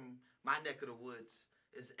someone from my neck of the woods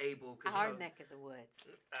is able. Our neck of the woods.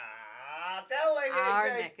 Tell Lady Our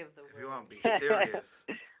AJ. neck of the woods. If you want to be serious,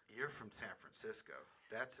 you're from San Francisco.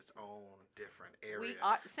 That's its own different area.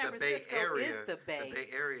 San Francisco is the Bay. The Bay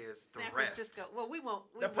Area is the San rest. Francisco. Well, we won't.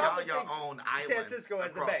 Y'all your own island San Francisco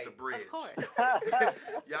as the across Bay. the bridge. Of course.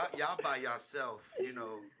 y'all by yourself, you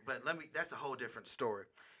know. But that's a whole different story.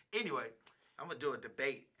 Anyway, I'm gonna do a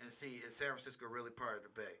debate and see is San Francisco really part of the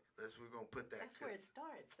Bay. We're gonna put that. That's where it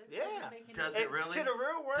starts. Does it really? To the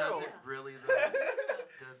real world. Does it really though?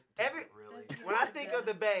 Does it really? When I think of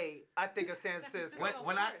the Bay, I think of San Francisco.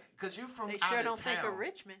 Because you're from They out sure of don't town. think of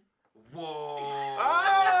Richmond. Whoa.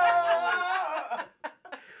 Oh!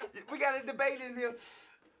 We got a debate in here.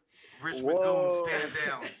 Richmond goons, stand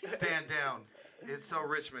down. Stand down. It's so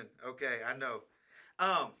Richmond. Okay, I know.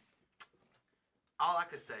 all I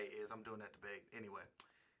could say is I'm doing that debate anyway.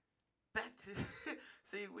 Back to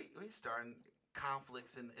see, we starting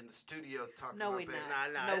conflicts in the studio talking No, about we Betty.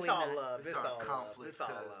 not. Nah, No, it's we all not. love. We It's starting all love. conflicts It's all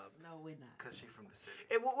love. No, we're not. because she's from the city.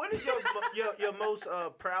 Hey, what is your most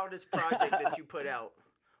proudest project that you put out,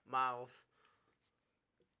 Miles?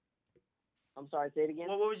 I'm sorry, say it again.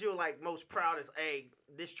 What was your like most proudest? Hey,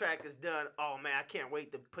 this track is done. Oh man, I can't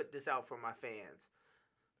wait to put this out for my fans.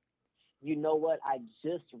 You know what? I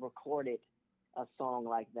just recorded a song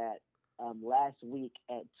like that last week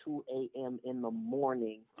at 2 a.m. in the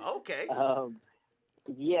morning. Okay.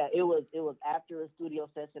 Yeah, it was after a studio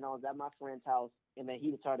session. I was at my friend's house, and then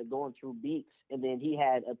he started going through beats, and then he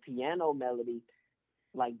had a piano melody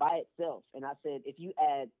like by itself. And I said, if you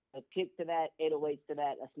add a kick to that, 808s to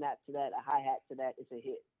that, a snap to that, a hi-hat to that, it's a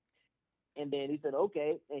hit. And then he said,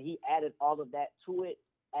 okay. And he added all of that to it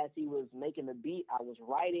as he was making the beat. I was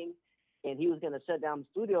writing, and he was going to shut down the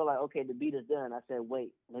studio like, okay, the beat is done. I said,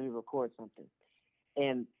 wait, let me record something.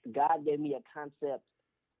 And God gave me a concept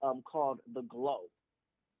called The Glow.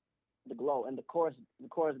 The Glow. And the chorus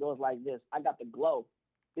goes like this. I got the glow.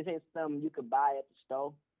 This ain't something you could buy at the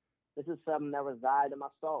store. This is something that resides in my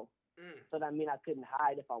soul. So that means I couldn't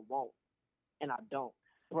hide if I won't. And I don't.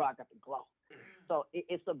 Bro, I got the glow. So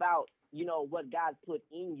it's about, you know, what God put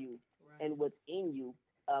in you, and what's in you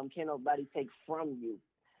can nobody take from you.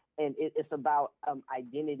 And it's about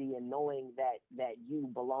identity and knowing that you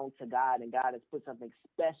belong to God, and God has put something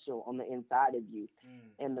special on the inside of you.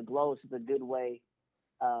 And the glow is a good way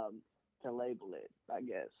to label it, I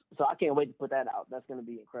guess. So I can't wait to put that out. That's going to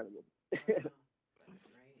be incredible. That's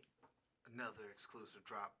great. Another exclusive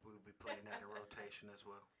drop. We'll be playing that in rotation as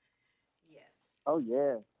well. Yes. Oh,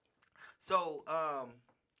 yeah. So,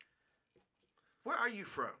 where are you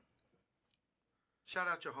from? Shout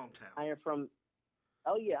out your hometown. I'm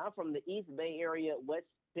from the East Bay area, West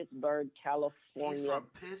Pittsburgh, California. He's from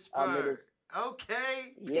Pittsburgh.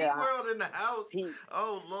 Okay. Yeah, P-World in the house.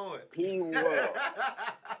 Oh, Lord. P-World.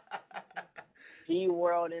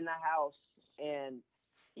 P-World in the house. And,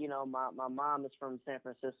 you know, my mom is from San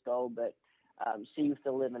Francisco, but she used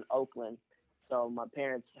to live in Oakland. So my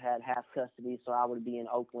parents had half custody, so I would be in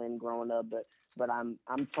Oakland growing up. But I'm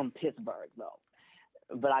from Pittsburgh, though.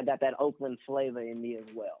 But I got that Oakland flavor in me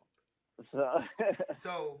as well.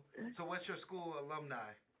 So what's your school alumni?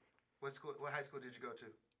 What high school did you go to?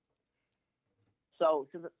 So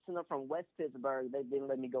since I'm from West Pittsburgh, they didn't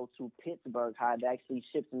let me go to Pittsburgh High. They actually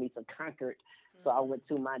shipped me to Concord. So I went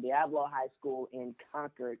to my Diablo High School in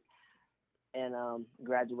Concord and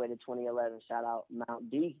graduated 2011. Shout out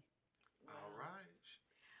Mount D. All right.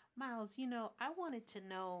 Miles, you know, I wanted to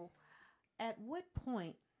know at what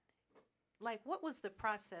point, like, what was the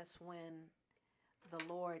process when the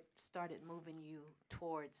Lord started moving you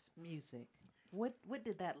towards music? What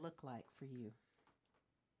did that look like for you?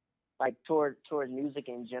 Like towards music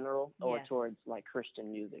in general, or Yes. towards like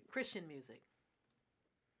Christian music? Christian music.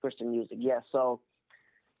 Christian music, yeah. So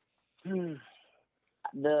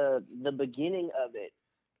the beginning of it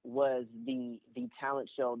was the talent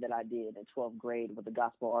show that I did in 12th grade with the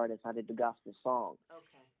gospel artist. I did the gospel song.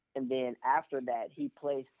 Okay. And then after that, he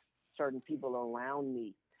placed certain people around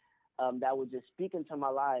me that would just speak into my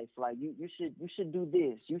life, like you should do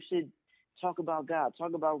this, you should talk about God,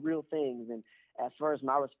 talk about real things. And at first,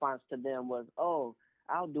 my response to them was, "Oh,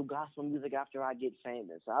 I'll do gospel music after I get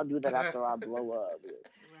famous. I'll do that after I blow up."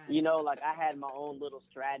 Right. You know, like I had my own little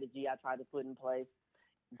strategy I tried to put in place,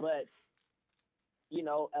 but you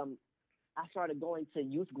know, I started going to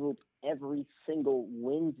youth group every single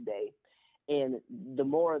Wednesday, and the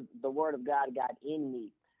more the Word of God got in me,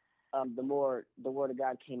 the more the Word of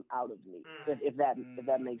God came out of me. If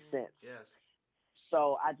that makes sense. Yes.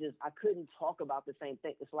 So I couldn't talk about the same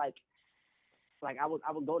thing. It's like I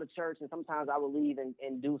would go to church, and sometimes I would leave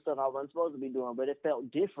and do stuff I wasn't supposed to be doing, but it felt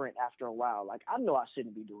different after a while. Like, I know I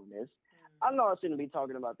shouldn't be doing this. I know I shouldn't be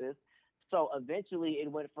talking about this. So eventually it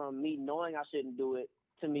went from me knowing I shouldn't do it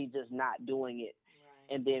to me just not doing it.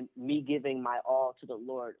 Right. And then me giving my all to the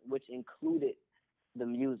Lord, which included the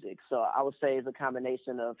music. So I would say it's a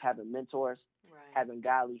combination of having mentors, having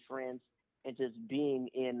godly friends, and just being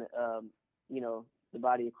in, you know, the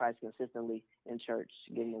body of Christ consistently in church,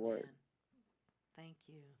 getting the word. Thank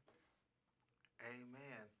you.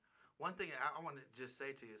 Amen. One thing I want to just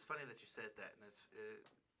say to you, it's funny that you said that, and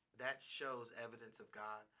that shows evidence of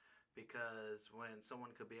God, because when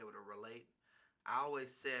someone could be able to relate, I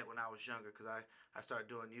always said when I was younger, because I started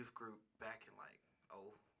doing youth group back in like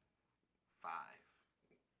 05.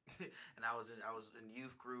 And I was in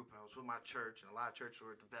youth group. I was with my church, and a lot of churches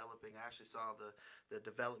were developing. I actually saw the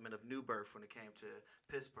development of New Birth when it came to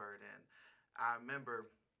Pittsburgh, and I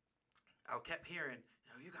remember I kept hearing,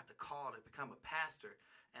 you got the call to become a pastor.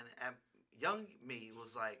 And young me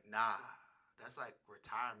was like, nah, that's like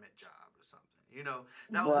retirement job or something.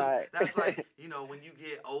 That's like, when you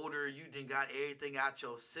get older, you done got everything out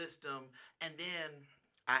your system. And then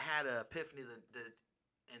I had an epiphany that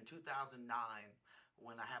in 2009,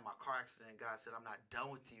 when I had my car accident, God said, I'm not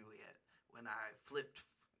done with you yet. When I flipped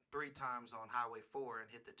 3 times on Highway 4 and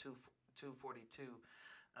hit the 242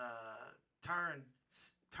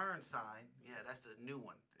 turn sign. Yeah, that's the new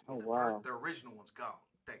one. Oh, wow. The original one's gone,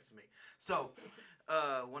 thanks to me. So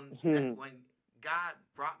when God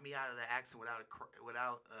brought me out of that accident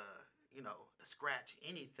without a scratch,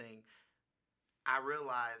 anything, I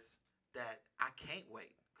realized that I can't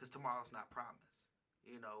wait because tomorrow's not promised.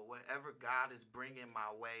 Whatever God is bringing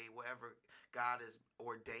my way, whatever God has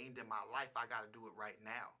ordained in my life, I got to do it right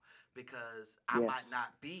now because I might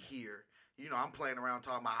not be here. I'm playing around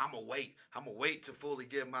talking about I'm going to wait to fully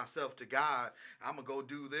give myself to God. I'm going to go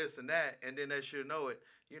do this and that. And then as you know it,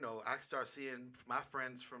 I start seeing my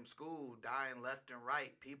friends from school dying left and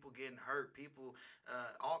right, people getting hurt, people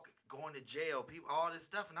all going to jail, people, all this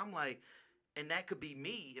stuff. And I'm like, and that could be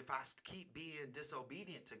me if I keep being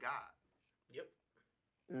disobedient to God. Yep.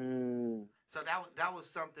 So that was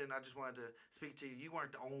something I just wanted to speak to you. You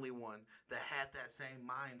weren't the only one that had that same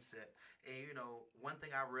mindset. And, one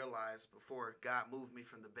thing I realized before God moved me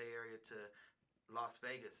from the Bay Area to Las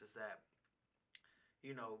Vegas is that,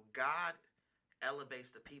 God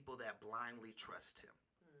elevates the people that blindly trust him.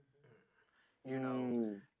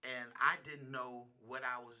 And I didn't know what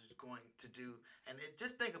I was going to do. And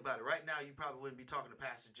just think about it. Right now, you probably wouldn't be talking to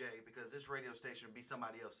Pastor Jay because this radio station would be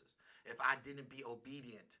somebody else's if I didn't be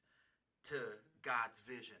obedient to God's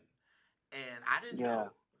vision. And I didn't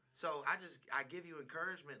know. So I give you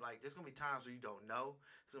encouragement. Like, there's going to be times where you don't know.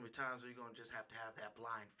 There's going to be times where you're going to just have to have that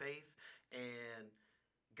blind faith. And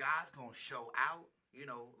God's going to show out.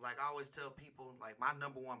 Like I always tell people, like my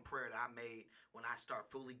number one prayer that I made when I start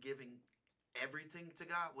fully giving everything to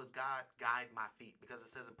God was, God, guide my feet. Because it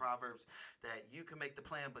says in Proverbs that you can make the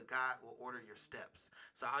plan, but God will order your steps.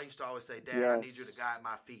 So I used to always say, Dad, I need you to guide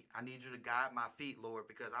my feet. I need you to guide my feet, Lord,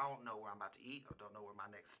 because I don't know where I'm about to eat. I don't know where my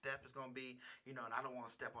next step is going to be, and I don't want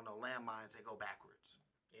to step on no landmines and go backwards.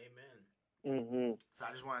 Amen. So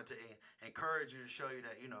I just wanted to encourage you to show you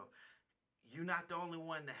that, you're not the only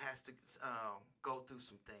one that has to go through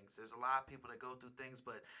some things. There's a lot of people that go through things,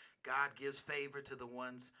 but God gives favor to the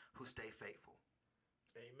ones who stay faithful.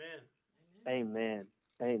 Amen.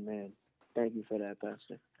 Thank you for that,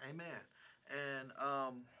 Pastor. Amen. And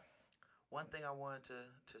one thing I wanted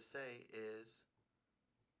to say is,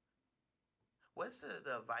 what's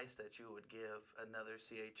the advice that you would give another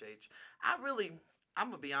CHH? I'm going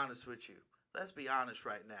to be honest with you. Let's be honest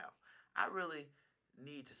right now. I really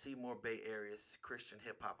need to see more Bay Area Christian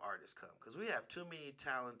hip-hop artists come because we have too many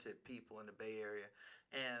talented people in the Bay Area,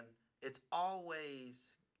 and it's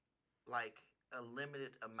always like a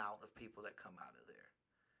limited amount of people that come out of there,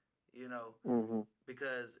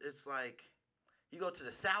 because it's like you go to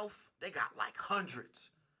the South, they got like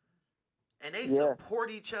hundreds, and they support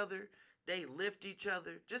each other. They lift each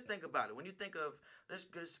other. Just think about it. When you think of, let's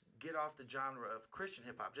just get off the genre of Christian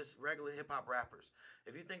hip hop, just regular hip hop rappers.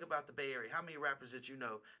 If you think about the Bay Area, how many rappers did you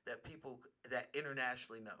know that people that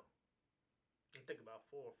internationally know? I think about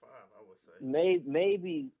 4 or 5, I would say.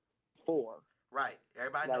 Maybe 4. Right.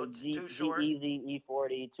 Everybody like knows Too Short. G-Eazy,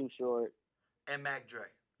 E40, Too Short. And Mac Dre.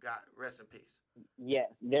 God, rest in peace. Yeah,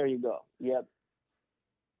 there you go. Yep.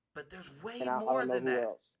 But there's way more than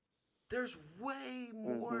that. There's way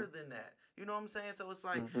more than that. You know what I'm saying? So it's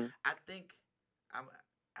like, I think I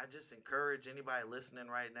just encourage anybody listening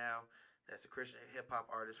right now that's a Christian hip-hop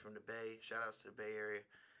artist from the Bay, shout-outs to the Bay Area,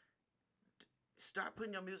 start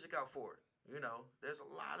putting your music out for it. There's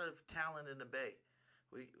a lot of talent in the Bay.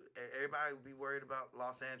 Everybody would be worried about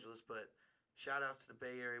Los Angeles, but shout-outs to the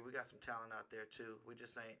Bay Area. We got some talent out there, too. We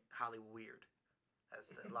just ain't Hollywood weird, as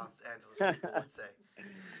the Los Angeles people would say.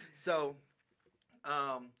 So...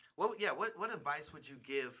 what advice would you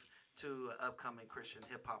give to an upcoming Christian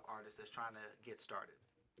hip hop artist that's trying to get started?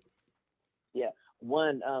 Yeah,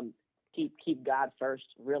 one, keep God first.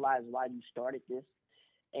 Realize why you started this,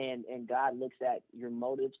 and God looks at your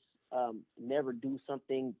motives. Never do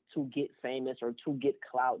something to get famous or to get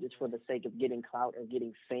clout just for the sake of getting clout or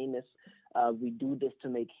getting famous. We do this to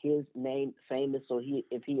make His name famous. So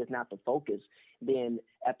if He is not the focus, then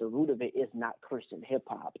at the root of it is not Christian hip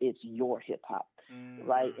hop. It's your hip hop,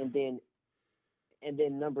 right? And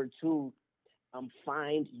then number 2,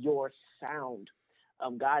 find your sound.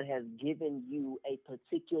 God has given you a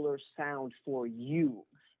particular sound for you.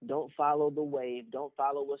 Don't follow the wave. Don't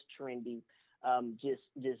follow what's trendy. Just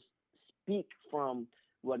speak from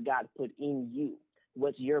what God put in you.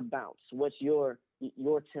 What's your bounce? What's your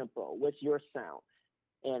tempo? What's your sound?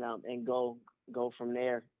 And go from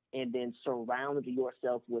there. And then surround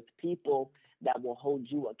yourself with people that will hold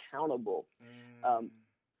you accountable.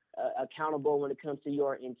 Accountable when it comes to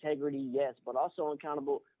your integrity, yes, but also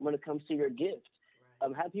accountable when it comes to your gift.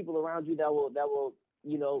 Right. Have people around you that will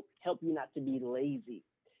help you not to be lazy.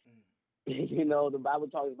 The Bible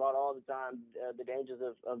talks about all the time the dangers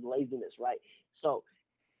of laziness, right? So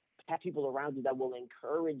have people around you that will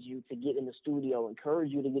encourage you to get in the studio,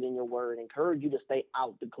 encourage you to get in your word, encourage you to stay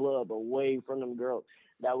out the club, away from them girls,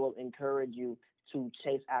 that will encourage you to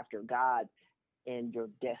chase after God and your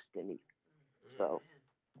destiny. So,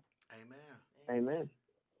 Amen.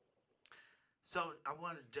 So I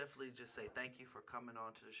want to definitely just say thank you for coming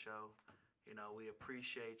on to the show. We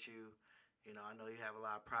appreciate you. I know you have a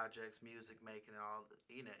lot of projects, music making, and all,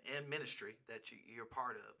 and ministry that you're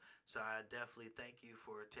part of. So I definitely thank you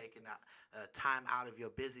for taking time out of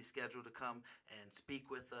your busy schedule to come and speak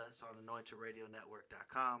with us on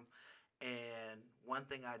AnointedRadioNetwork.com. And one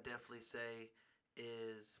thing I definitely say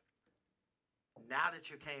is, now that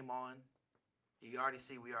you came on, you already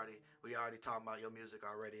see we already talking about your music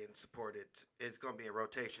already and support it. It's gonna be in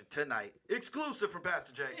rotation tonight, exclusive from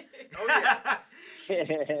Pastor J. Oh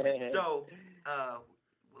yeah. So,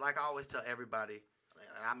 like I always tell everybody,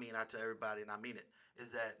 and I tell everybody, and I mean it,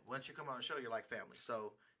 is that once you come on the show, you're like family.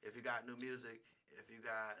 So if you got new music, if you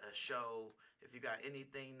got a show, if you got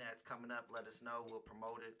anything that's coming up, let us know. We'll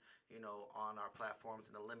promote it, on our platforms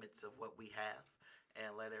in the limits of what we have,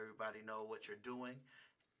 and let everybody know what you're doing.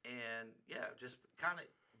 And yeah, just kind of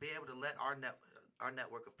be able to let our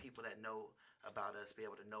network of people that know about us be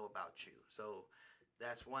able to know about you. So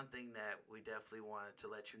that's one thing that we definitely wanted to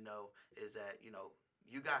let you know, is that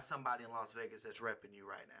you got somebody in Las Vegas that's repping you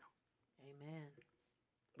right now. Amen.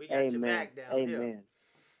 We got your back down here.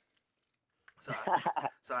 So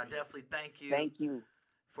I definitely thank you. Thank you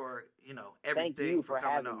for everything for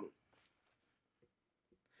coming on. Me.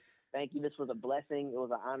 Thank you. This was a blessing. It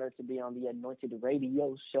was an honor to be on the Anointed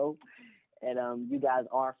Radio Show. And you guys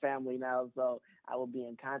are family now, so I will be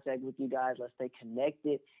in contact with you guys. Let's stay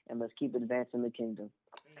connected, and let's keep advancing the kingdom.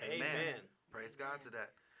 Amen. Praise God to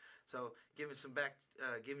that. So giving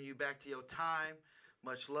you back to your time.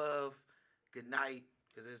 Much love. Good night,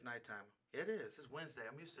 because it's nighttime. It is. It's Wednesday.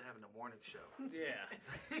 I'm used to having a morning show. Yeah.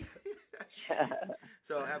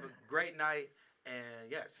 So have a great night, and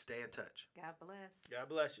yeah, stay in touch. God bless. God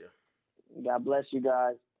bless you. God bless you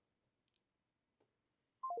guys.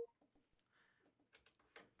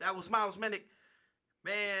 That was Miles Minnick.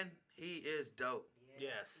 Man, he is dope.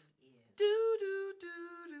 Yes. Do do do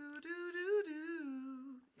do do do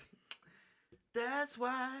do. That's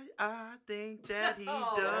why I think that he's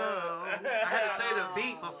dope. I had to say the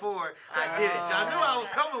beat before I did it. I knew I was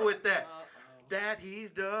coming with that. That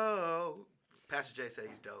he's dope. Pastor J said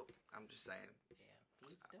he's dope. I'm just saying. Yeah,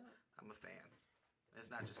 he's dope. I'm a fan. It's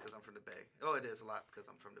not just because I'm from the Bay. Oh, it is a lot because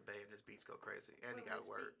I'm from the Bay and his beats go crazy. And he got a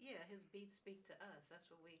word. His beats speak to us. That's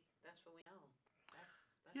what we know.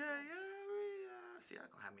 That's yeah. See, y'all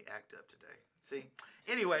gonna have me act up today. See?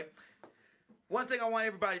 Anyway, one thing I want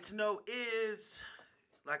everybody to know is,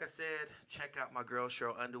 like I said, check out my girl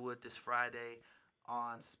Cheryl Underwood this Friday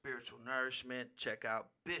on Spiritual Nourishment. Check out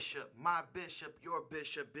Bishop, my bishop, your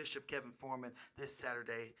bishop, Bishop Kevin Foreman, this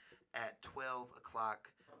Saturday at 12 o'clock.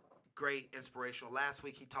 Great, inspirational. Last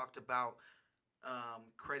week he talked about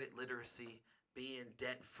credit literacy, being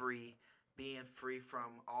debt-free, being free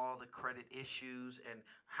from all the credit issues, and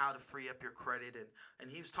how to free up your credit. And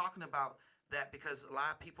he was talking about that because a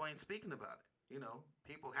lot of people ain't speaking about it.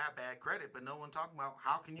 People have bad credit, but no one talking about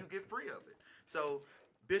how can you get free of it. So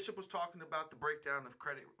Bishop was talking about the breakdown of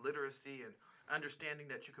credit literacy and understanding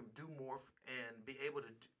that you can do more and be able to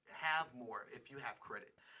have more if you have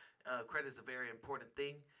credit. Credit is a very important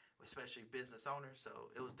thing, especially business owners. So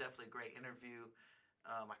it was definitely a great interview.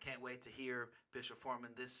 I can't wait to hear Bishop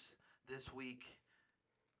Foreman this week.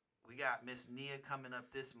 We got Miss Nia coming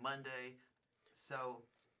up this Monday. So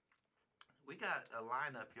we got a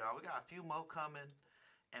lineup, y'all. We got a few more coming.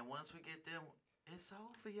 And once we get them, it's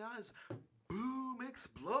over, y'all. It's boom,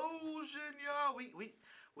 explosion, y'all.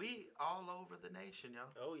 We all over the nation,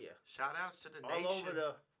 y'all. Oh, yeah. Shout outs to the nation. All over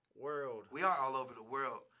the world. We are all over the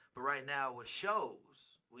world. But right now with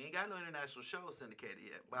shows, we ain't got no international shows syndicated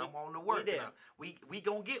yet. But I'm on the work. We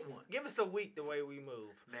gonna get one. Give us a week the way we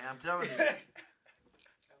move. Man, I'm telling you. Okay.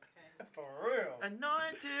 For real.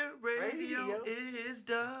 Anointed Radio is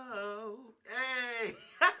dope. Hey.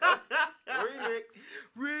 Remix.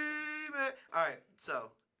 All right,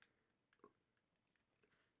 so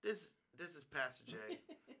this This is Pastor J.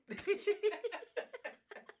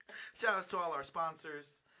 Shout outs to all our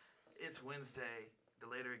sponsors. It's Wednesday. The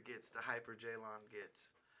later it gets, the hyper J-Lon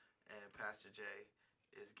gets. And Pastor J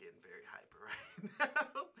is getting very hyper right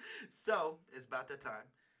now. So, it's about that time.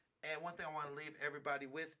 And one thing I want to leave everybody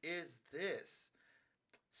with is this.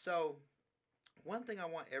 So, one thing I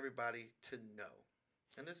want everybody to know,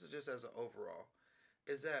 and this is just as an overall,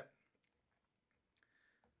 is that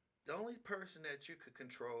the only person that you could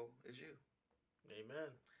control is you.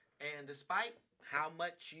 Amen. And despite how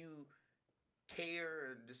much you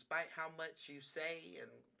care, and despite how much you say,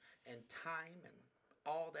 and time, and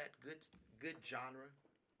all that good genre,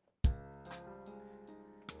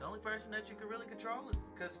 the only person that you can really control it.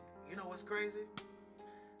 Because you know what's crazy?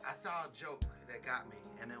 I saw a joke that got me,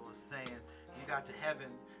 and it was saying you got to heaven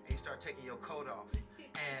and you start taking your coat off.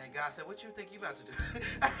 And God said, what you think you about to do?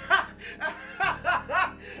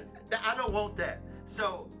 I don't want that.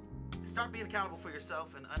 So start being accountable for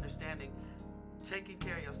yourself and understanding taking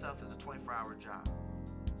care of yourself is a 24-hour job.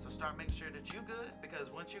 So start making sure that you're good,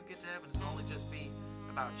 because once you get to heaven, it's going to only just be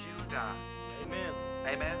about you and God. Amen.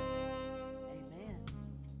 Amen. Amen.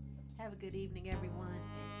 Have a good evening, everyone, and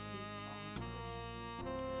keep on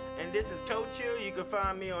pushing. And this is Coach Hill. You can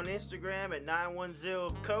find me on Instagram at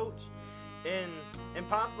 910coach. And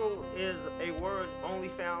impossible is a word only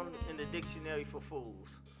found in the dictionary for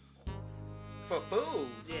fools. For fools?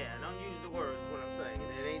 Yeah, don't use the words, is what I'm saying.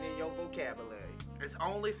 It ain't in your vocabulary. It's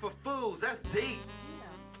only for fools. That's deep.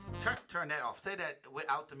 Yeah. Turn that off. Say that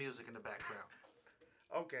without the music in the background.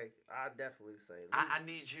 Okay, I definitely say that. I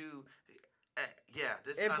need you.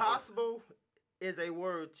 This impossible is a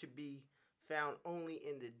word to be found only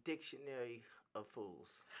in the dictionary of fools.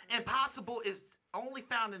 Impossible is only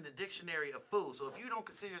found in the dictionary of fools. So if you don't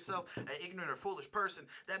consider yourself an ignorant or foolish person,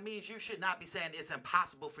 that means you should not be saying it's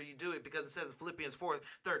impossible for you to do it, because it says in Philippians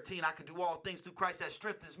 4:13, I can do all things through Christ that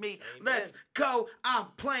strengthens me. Amen. Let's go. I'm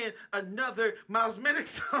playing another Miles Minnick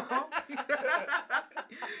song.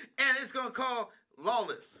 And it's going to call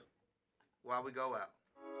Lawless while we go out.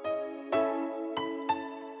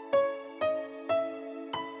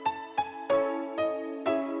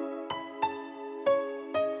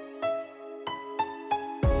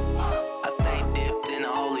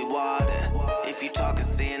 If you talking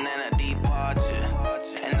sin and a departure,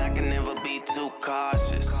 and I can never be too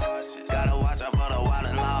cautious. Gotta watch out for the wild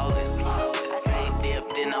and lawless. I stay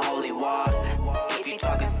dipped in the holy water. If you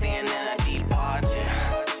talking sin and a departure,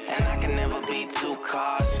 and I can never be too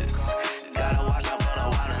cautious. Gotta watch out for the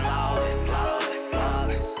wild and lawless, lawless,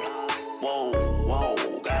 lawless. Whoa, whoa,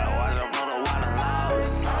 gotta watch out for the wild and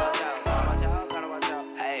lawless.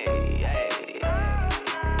 Hey, hey.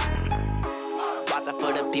 Watch out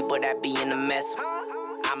for the people that be in the mess.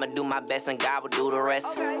 I'ma do my best and God will do the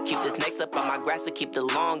rest. Keep this next up on my grass to keep the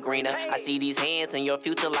lawn greener. I see these hands in your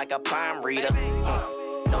future like a palm reader.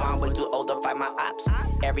 No, I'm way too old to fight my ops.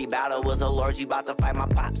 Every battle was a Lord, you about to fight my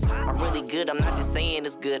pops. I'm really good, I'm not just saying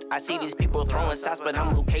it's good. I see these people throwing shots, but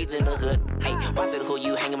I'm Luke Cage in the hood. Hey, watch it who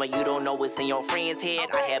you hanging with, you don't know what's in your friend's head.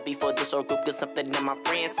 I had before this or group, cause something that my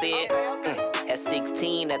friend said. At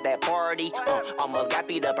 16 at that party, almost got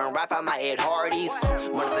beat up and right out my Ed Hardys.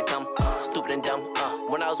 Wanted to come, stupid and dumb.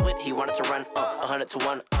 When I was with, he wanted to run, 100 to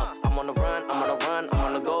 1. I'm on the run, I'm on the run, I'm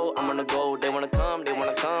on the go, I'm on the go. They wanna come, they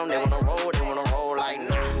wanna come, they wanna roll like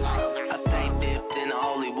nah. I stay dipped in the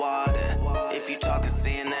holy water. If you talking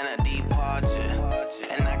sin and a departure,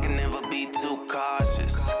 and I can never be too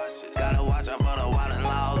cautious. Gotta watch out for the wild and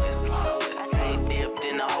lawless. I stay dipped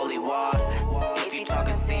in the holy water. If you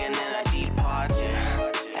talking sin and a departure,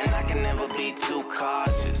 and I can never be too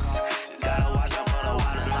cautious. Gotta watch out for the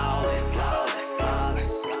wild and lawless, lawless,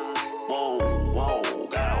 lawless. Whoa, whoa,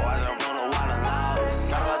 gotta watch out for the wild and lawless.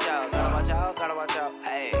 Gotta watch out, gotta watch out, gotta watch out.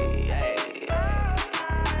 Hey, hey.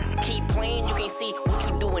 Keep playing, you can't see what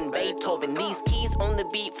you doing, Beethoven. These keys on the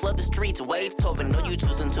beat flood the streets, wave Tobin. No, you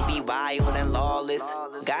choosing to be wild and lawless.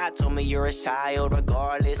 God told me you're a child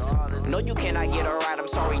regardless. No, you cannot get it right, I'm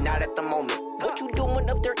sorry, not at the moment. What you doing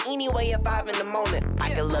up there anyway at 5 in the morning?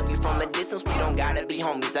 I can love you from a distance, we don't gotta be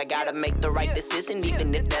homies. I gotta make the right decision,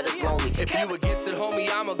 even if that is lonely. If you against it, homie,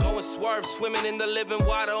 I'ma go and swerve. Swimming in the living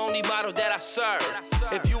water, only bottle that I serve.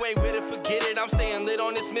 If you ain't with it, forget it. I'm staying lit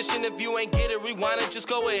on this mission. If you ain't get it, rewind it. Just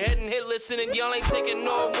go ahead and hit listen. And y'all ain't taking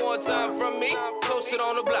no more time from me. Posted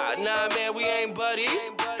on the block, nah, man, we ain't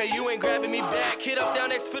buddies. Hey, you ain't grabbing me back. Hit up down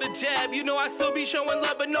next for the jab. You know I still be showing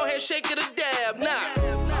love, but no handshake or the dab,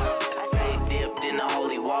 nah.